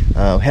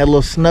 Had a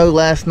little snow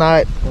last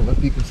night. I don't know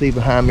if you can see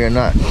behind me or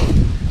not.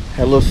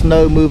 Had a little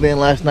snow move in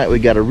last night. We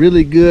got a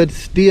really good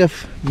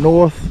stiff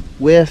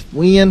northwest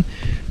wind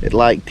at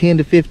like 10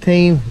 to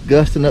 15,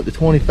 gusting up to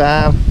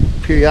 25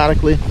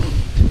 periodically.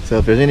 So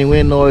if there's any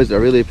wind noise, I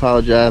really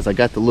apologize. I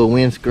got the little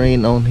wind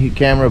screen on the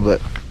camera,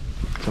 but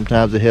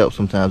sometimes it helps,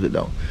 sometimes it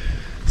don't.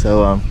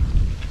 So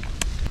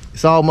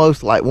it's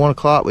almost like 1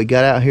 o'clock. We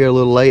got out here a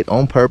little late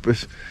on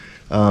purpose.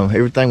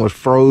 Everything was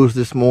froze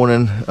this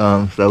morning,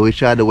 so we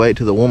tried to wait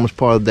till the warmest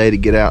part of the day to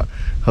get out.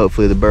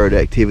 Hopefully the bird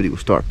activity will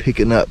start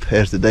picking up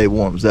as the day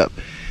warms up.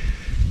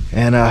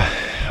 And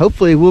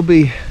hopefully we'll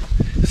be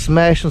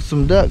smashing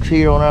some ducks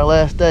here on our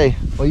last day.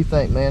 What do you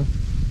think, man?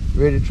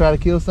 Ready to try to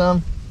kill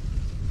some?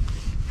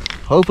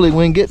 Hopefully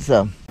we can get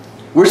some.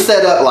 We're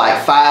set up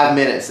like 5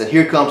 minutes and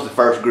here comes the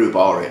first group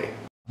already.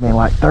 Man,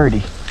 like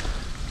 30.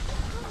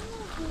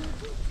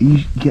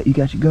 You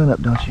got your gun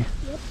up, don't you?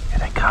 Yep. Here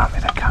they come,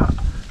 here they come.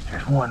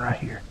 There's one right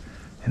here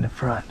in the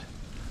front.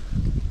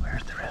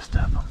 Where's the rest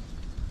of them?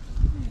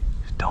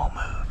 Just don't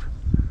move.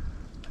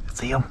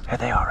 See them? There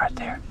they are right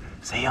there.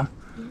 See them?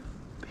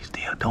 Be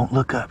still, don't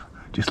look up.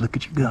 Just look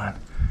at your gun.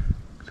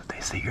 If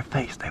they see your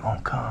face, they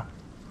won't come.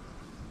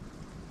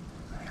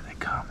 Here they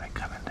come, they're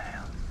coming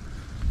down.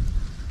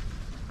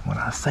 When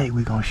I say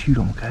we're gonna shoot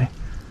them, okay?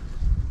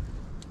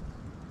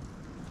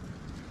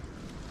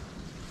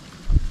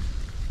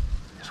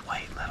 Just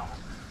wait, little.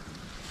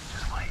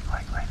 Just wait.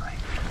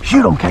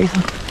 Shoot them, Casey.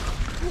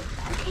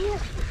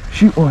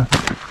 Shoot one.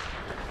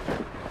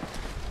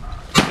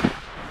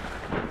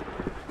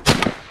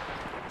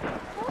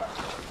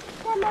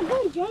 My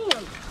gun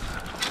jammed.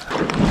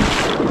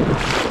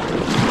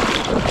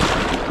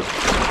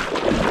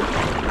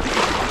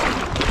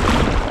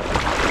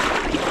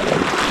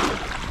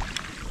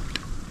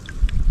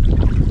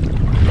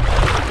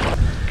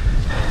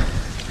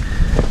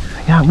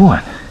 Got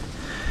one.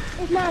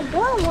 If my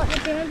gun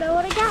wasn't jammed, I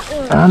would have got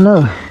one. I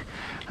know.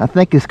 I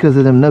think it's because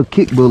of them no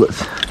kick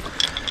bullets.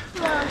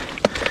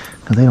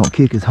 Because they don't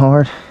kick as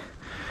hard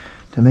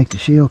to make the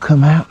shell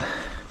come out.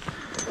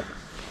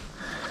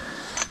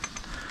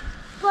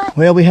 But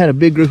well, we had a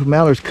big group of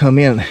mallards come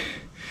in.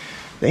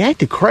 They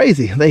acted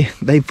crazy.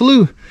 They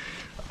flew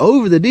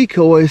over the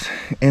decoys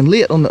and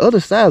lit on the other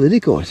side of the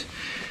decoys.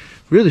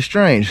 Really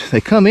strange.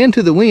 They come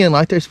into the wind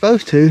like they're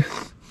supposed to.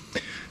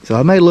 So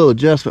I made a little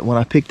adjustment when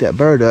I picked that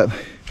bird up.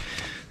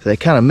 So they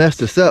kind of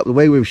messed us up. The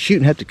way we were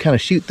shooting, had to kind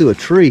of shoot through a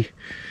tree.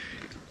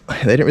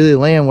 They didn't really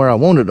land where I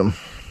wanted them.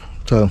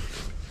 So,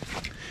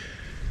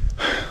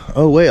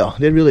 oh well,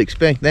 didn't really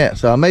expect that.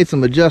 So I made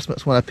some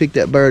adjustments when I picked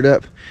that bird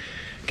up.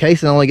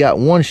 Casey only got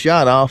one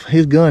shot off.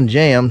 His gun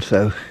jammed,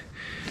 so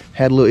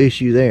had a little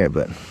issue there,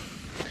 but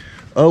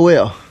oh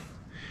well.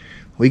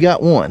 We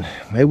got one.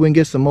 Maybe we can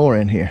get some more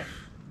in here.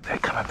 They're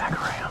coming back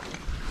around.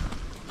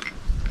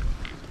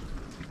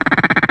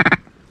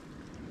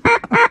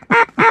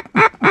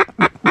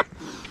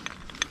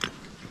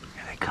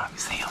 Here they come. You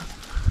see them?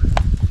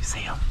 You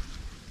see them?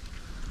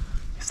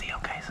 You see them,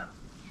 Casey?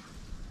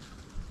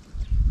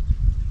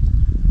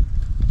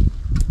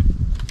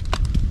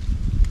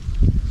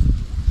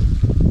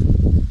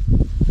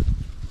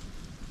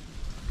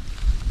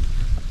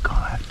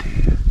 Gonna have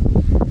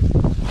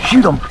to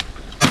shoot them.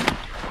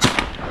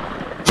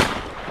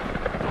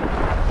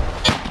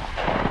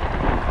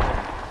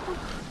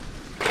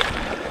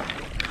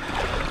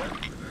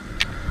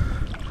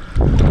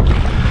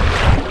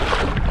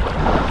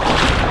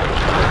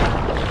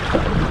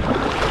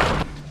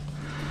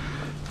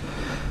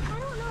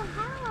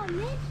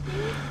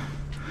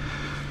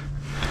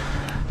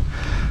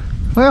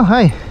 Well,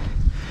 hey,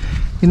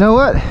 you know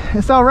what?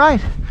 It's all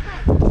right.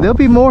 There'll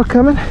be more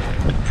coming.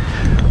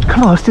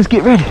 Come on, let's just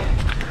get ready.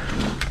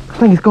 I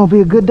think it's gonna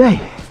be a good day.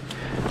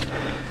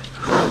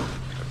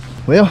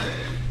 Well,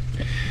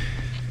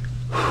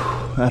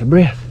 out of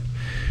breath.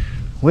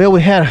 Well,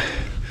 we had,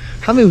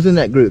 how many was in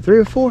that group? 3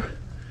 or 4?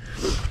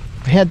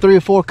 We had 3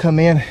 or 4 come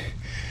in,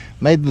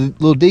 made the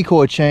little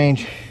decoy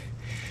change,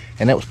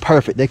 and that was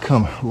perfect. They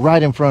come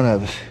right in front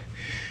of us.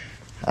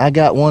 I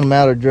got one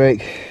mallard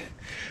drake.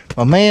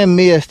 My man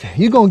missed.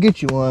 You gonna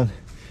get you one.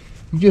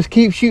 You just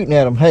keep shooting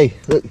at them. Hey,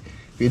 look,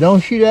 if you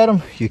don't shoot at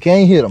them, you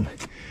can't hit them.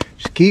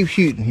 Just keep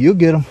shooting, you'll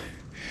get them.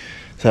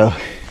 So,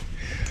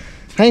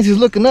 things is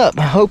looking up.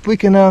 I hope we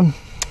can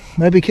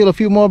maybe kill a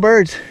few more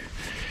birds.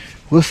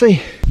 We'll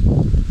see.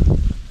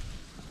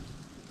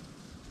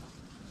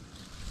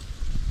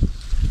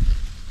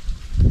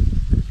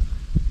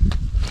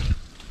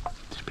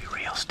 Just be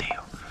real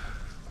still.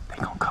 They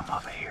gonna come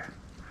over here.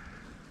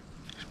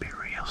 Just be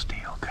real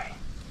still, okay?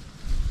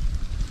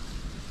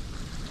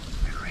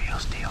 Be real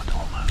still,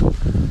 don't move.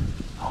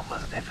 Don't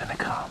move, they're finna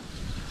come.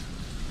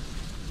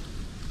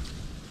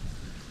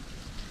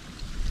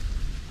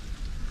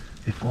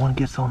 If one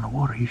gets on the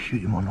water, you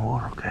shoot him on the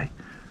water, okay?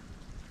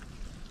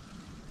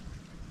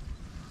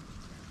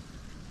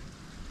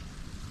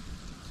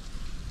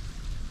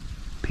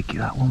 Pick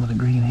you out one with a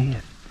green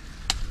head.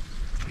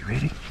 You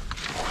ready?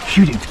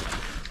 Shoot him.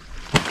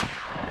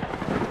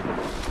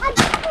 I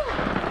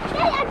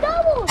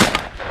doubled!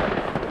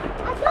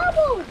 I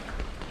doubled!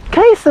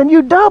 Kason,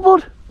 you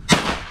doubled!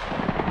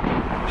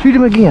 Shoot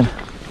him again.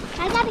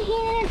 I got a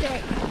hand and a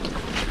drink.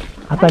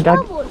 I think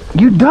doubled.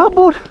 You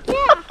doubled? Yeah.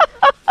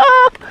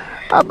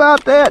 How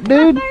about that,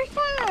 dude? First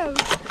time.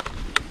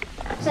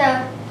 So,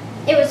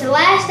 it was the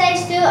last day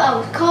still. I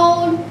was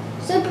cold,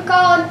 super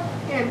cold,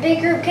 and a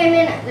big group came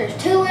in. There's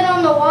 2 lit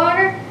on the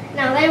water, and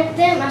I landed with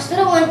them. I stood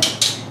up and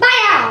went,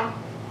 BOW!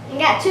 And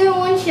got 2 in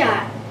one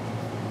shot.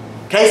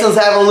 Kayson's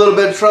having a little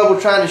bit of trouble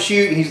trying to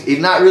shoot. He's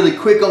not really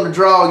quick on the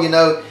draw, you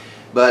know.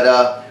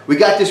 But we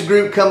got this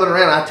group coming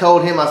around. I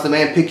told him, I said,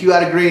 man, pick you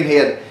out a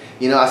greenhead.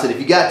 You know, I said, if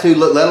you got to,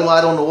 look, let them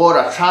light on the water.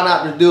 I try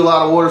not to do a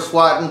lot of water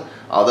swatting,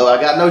 although I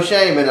got no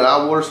shame in it.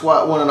 I'll water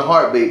swat one in a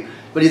heartbeat.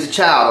 But he's a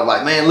child. I'm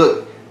like, man,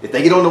 look, if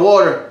they get on the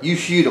water, you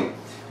shoot them.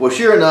 Well,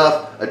 sure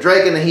enough, a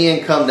drake and a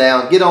hen come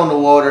down, get on the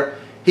water.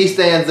 He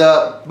stands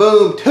up,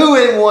 boom, 2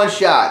 in 1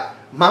 shot.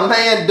 My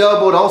man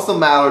doubled on some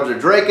mallards, a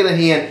drake and a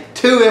hen,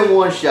 2 in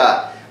 1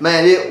 shot.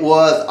 Man, it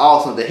was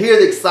awesome. To hear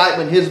the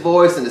excitement in his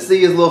voice and to see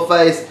his little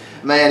face,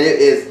 man,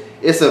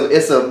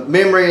 it's a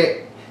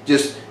memory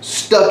just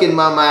stuck in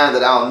my mind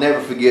that I'll never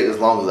forget as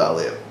long as I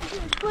live.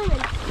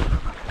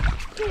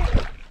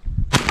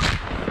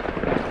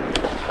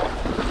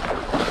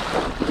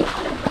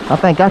 I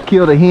think I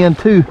killed a hen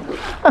too.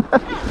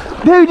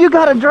 Dude, you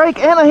got a drake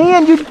and a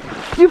hen.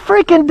 You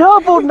freaking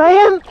doubled,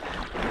 man.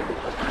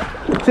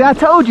 See, I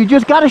told you,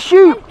 just gotta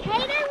shoot. Okay,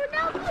 they were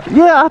doubled?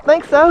 Yeah, I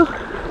think so.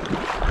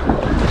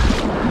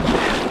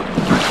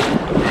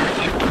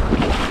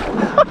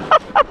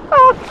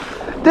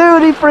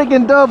 Dude, he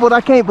freaking doubled. I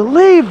can't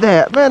believe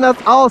that. Man,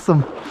 that's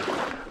awesome.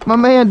 My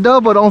man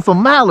doubled on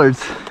some mallards.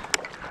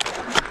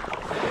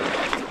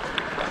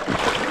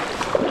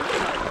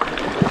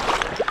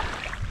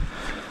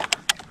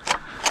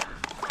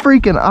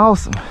 Freaking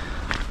awesome.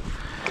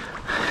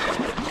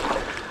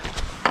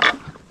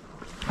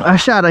 I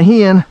shot a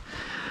hen.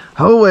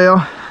 Oh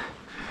well.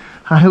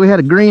 We had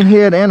a green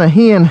head and a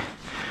hen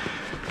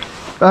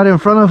right in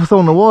front of us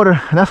on the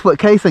water, and that's what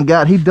Kayson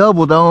got. He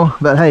doubled on,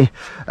 but hey,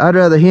 I'd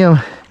rather him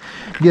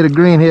get a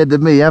green head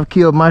than me. I've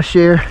killed my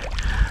share.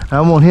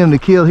 I want him to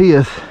kill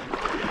his.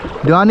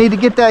 Do I need to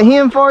get that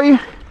hen for you?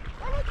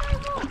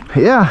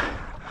 Yeah.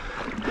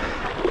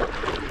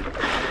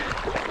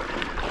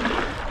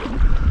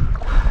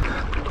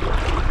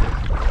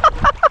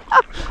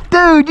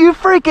 Dude, you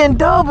freaking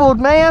doubled,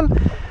 man.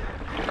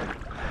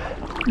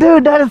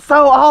 Dude, that is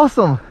so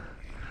awesome.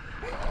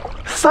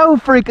 So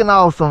freaking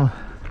awesome.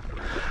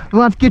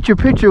 We'll have to get your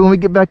picture when we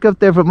get back up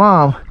there for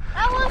Mom.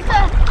 I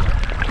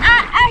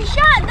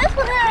shot this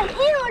one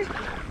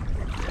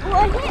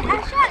and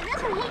I shot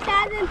this one, he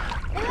died and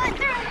it went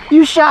through.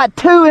 You shot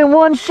 2 in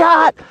 1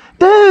 shot?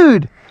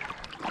 Dude,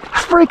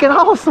 that's freaking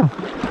awesome.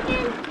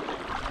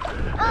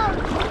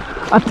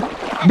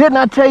 Didn't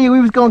I tell you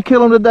we was gonna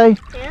kill him today?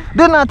 Yeah.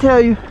 Didn't I tell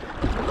you?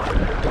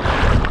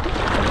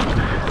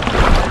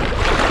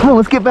 Come on,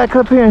 let's get back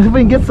up here and see if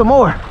we can get some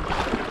more.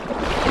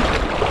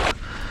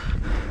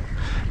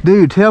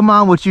 Dude, tell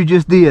Mom what you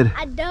just did.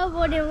 I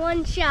doubled in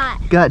 1 shot.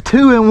 Got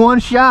 2 in 1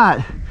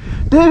 shot.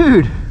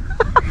 Dude,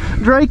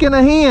 drake and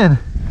a hen.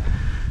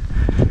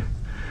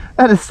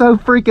 That is so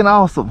freaking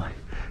awesome.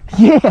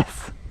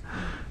 Yes.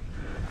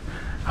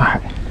 All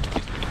right.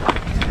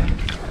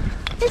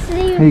 This is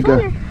even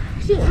funner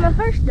shooting my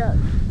first duck.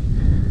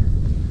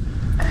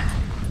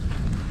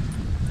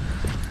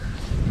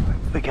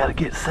 We gotta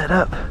get set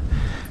up.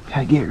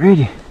 Gotta get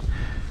ready.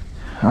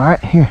 All right,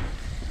 here.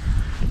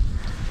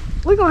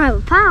 We're gonna have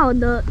a pile of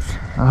ducks.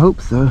 I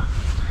hope so.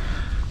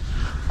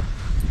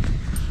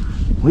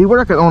 We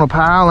working on a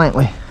pile, ain't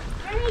we?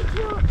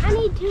 I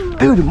need 2 more.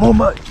 Dude,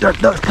 more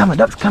ducks coming,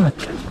 ducks coming.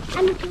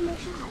 I need 2 more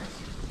shots.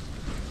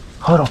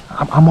 Hold on,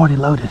 I'm already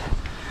loaded.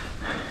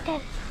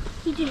 Dad,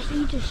 you just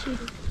shoot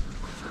it.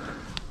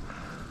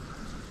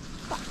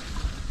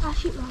 I'll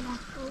shoot my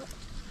last bullet.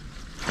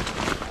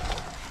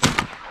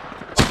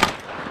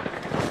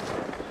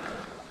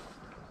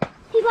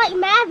 He's like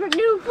Maverick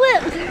doing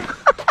flips.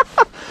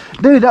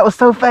 Dude, that was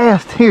so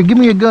fast. Here, give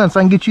me your gun so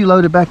I can get you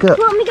loaded back up.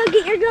 You want me to go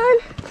get your gun?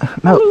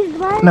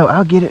 No,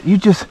 I'll get it. You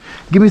just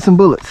give me some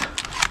bullets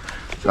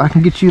so I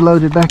can get you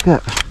loaded back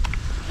up.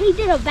 He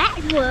did a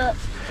backflip.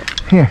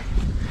 Here.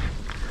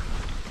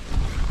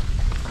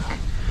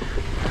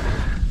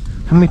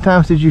 How many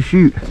times did you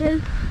shoot?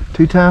 2.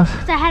 2 times?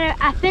 So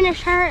I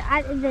finished her,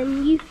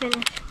 then you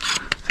finished.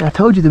 See, I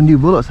told you the new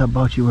bullets I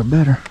bought you were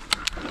better.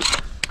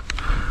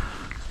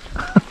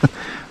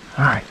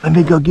 All right, let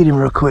me go get him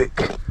real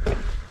quick.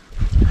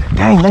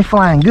 Dang, they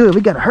flying good.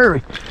 We gotta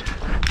hurry.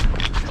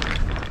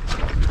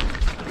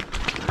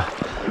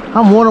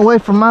 I'm 1 away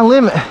from my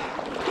limit.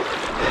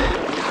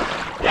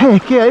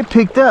 Heck yeah, it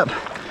picked up.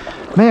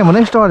 Man, when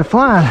they started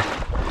flying,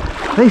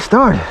 they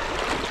started.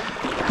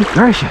 Good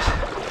gracious.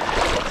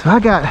 So I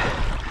got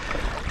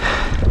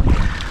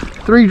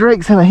 3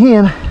 drakes and a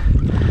hen.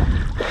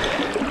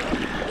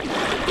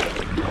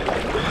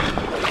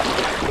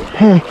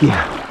 Heck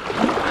yeah.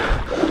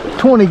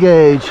 20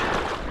 gauge.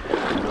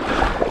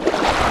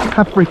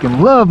 I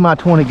freaking love my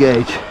 20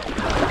 gauge.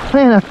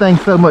 Man, that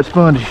thing's so much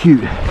fun to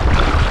shoot.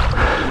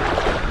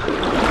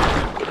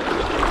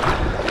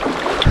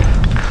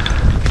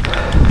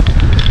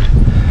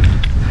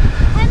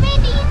 How many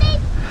do you need?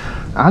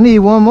 I need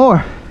 1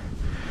 more.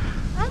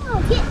 I'm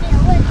gonna get there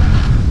with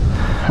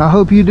it. I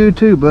hope you do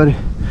too, buddy.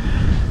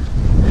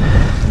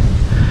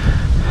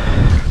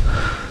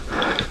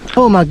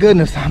 Oh my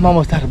goodness, I'm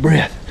almost out of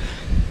breath.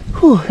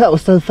 Whew, that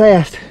was so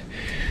fast.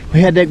 We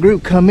had that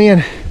group come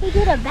in. He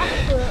did a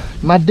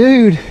backflip. My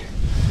dude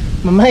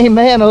my main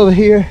man over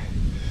here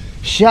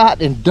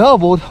shot and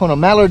doubled on a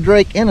mallard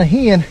drake and a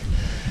hen.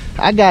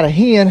 I got a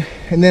hen,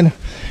 and then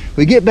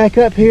we get back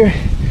up here,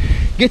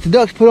 get the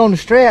ducks put on the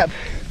strap,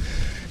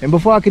 and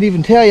before I could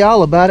even tell you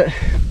all about it,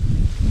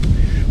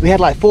 we had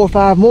like 4 or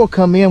 5 more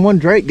come in. One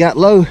drake got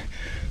low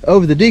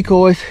over the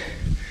decoys.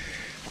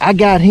 I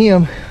got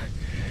him.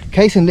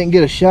 Kaysen didn't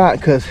get a shot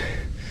because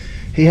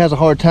he has a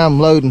hard time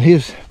loading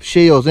his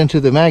shells into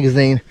the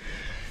magazine,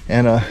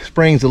 and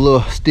spring's a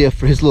little stiff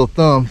for his little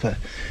thumb, but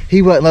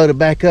he wasn't loaded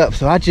back up,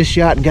 so I just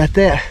shot and got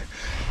that.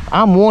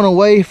 I'm 1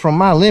 away from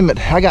my limit.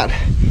 I got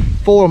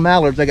 4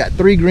 mallards. I got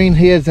 3 green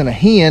heads and a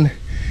hen.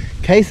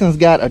 Kaysen's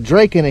got a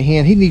drake and a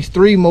hen. He needs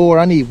 3 more.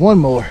 I need 1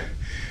 more.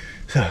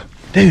 So,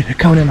 dude, they're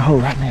coming in the hole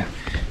right now.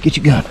 Get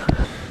your gun.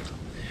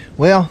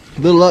 Well,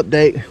 little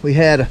update. We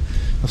had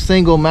a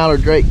single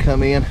mallard drake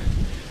come in.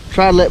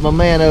 Tried to let my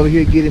man over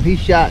here get him. He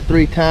shot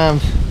 3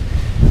 times,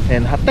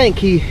 and I think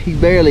he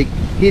barely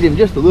hit him,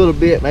 just a little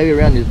bit, maybe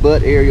around his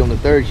butt area on the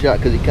 3rd shot,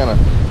 because he kind of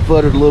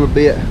fluttered a little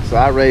bit. So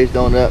I raised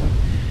on up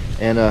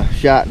and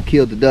shot and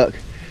killed the duck.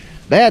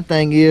 Bad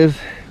thing is,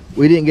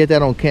 we didn't get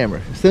that on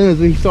camera. As soon as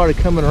we started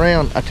coming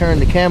around, I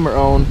turned the camera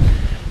on,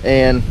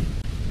 and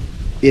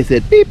it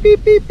said beep,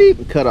 beep, beep, beep,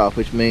 and cut off,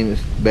 which means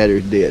this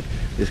battery's dead.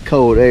 This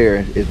cold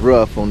air is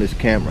rough on this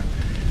camera.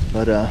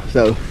 But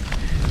so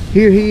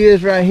here he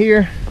is right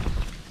here,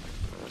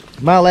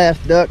 my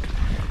last duck.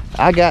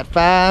 I got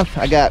 5.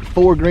 I got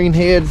 4 green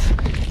heads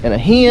and a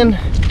hen.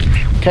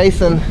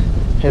 Kaysen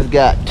has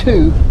got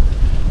 2,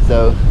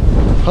 so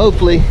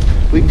hopefully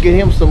we can get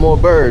him some more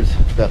birds.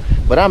 So,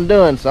 but I'm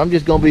done, so I'm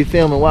just gonna be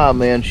filming wild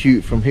man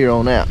shoot from here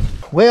on out.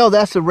 Well,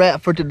 that's a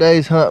wrap for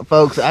today's hunt,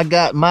 folks. I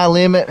got my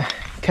limit.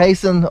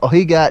 Kaysen,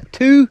 he got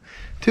 2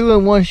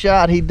 in 1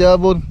 shot. He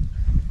doubled,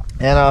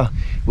 and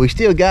we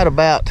still got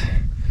about,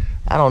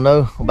 I don't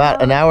know,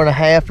 about an hour and a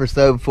half or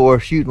so before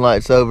shooting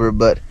light's over.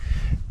 But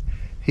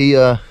he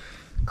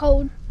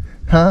cold.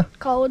 Huh?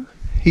 Cold.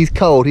 He's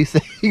cold. He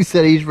said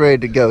he's ready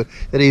to go,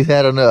 that he's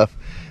had enough.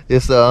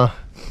 This 10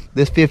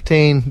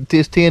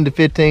 to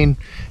 15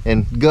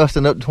 and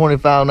gusting up to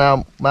 25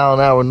 mile an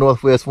hour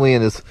northwest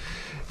wind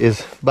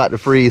is about to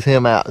freeze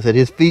him out. Said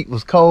his feet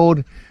was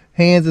cold,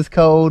 hands is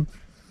cold,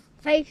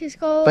 Face is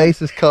cold.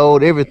 Face is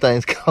cold,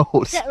 everything's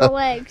cold. Except the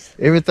legs.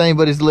 Everything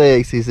but his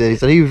legs, he said. He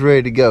said he was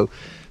ready to go.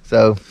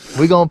 So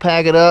we're gonna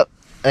pack it up.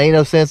 Ain't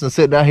no sense in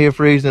sitting out here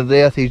freezing to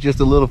death. He's just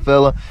a little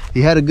fella.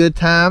 He had a good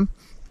time,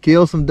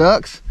 killed some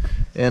ducks,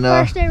 and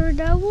First ever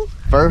double.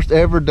 First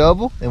ever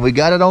double, and we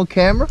got it on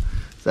camera,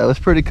 so it's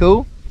pretty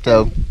cool.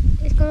 So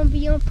it's gonna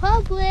be on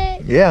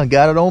public. Yeah,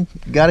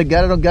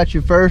 got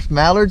your first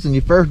mallards and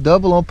your first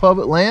double on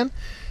public land.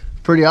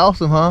 Pretty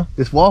awesome, huh?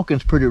 This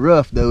walking's pretty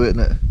rough though, isn't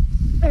it?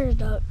 There's a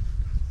duck.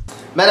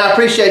 Man, I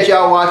appreciate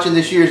y'all watching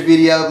this year's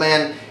video,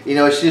 man. You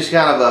know, it's just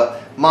kind of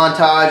a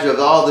montage of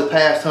all the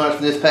past hunts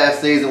from this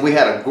past season. We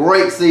had a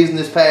great season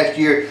this past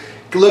year.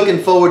 Looking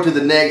forward to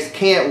the next.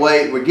 Can't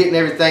wait. We're getting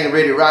everything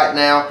ready right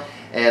now,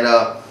 and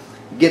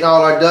getting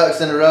all our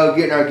ducks in a row,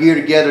 getting our gear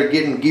together,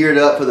 getting geared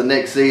up for the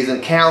next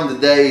season. Counting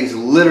the days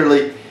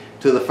literally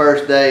to the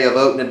first day of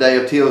opening day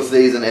of teal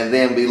season, and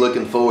then be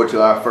looking forward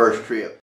to our first trip.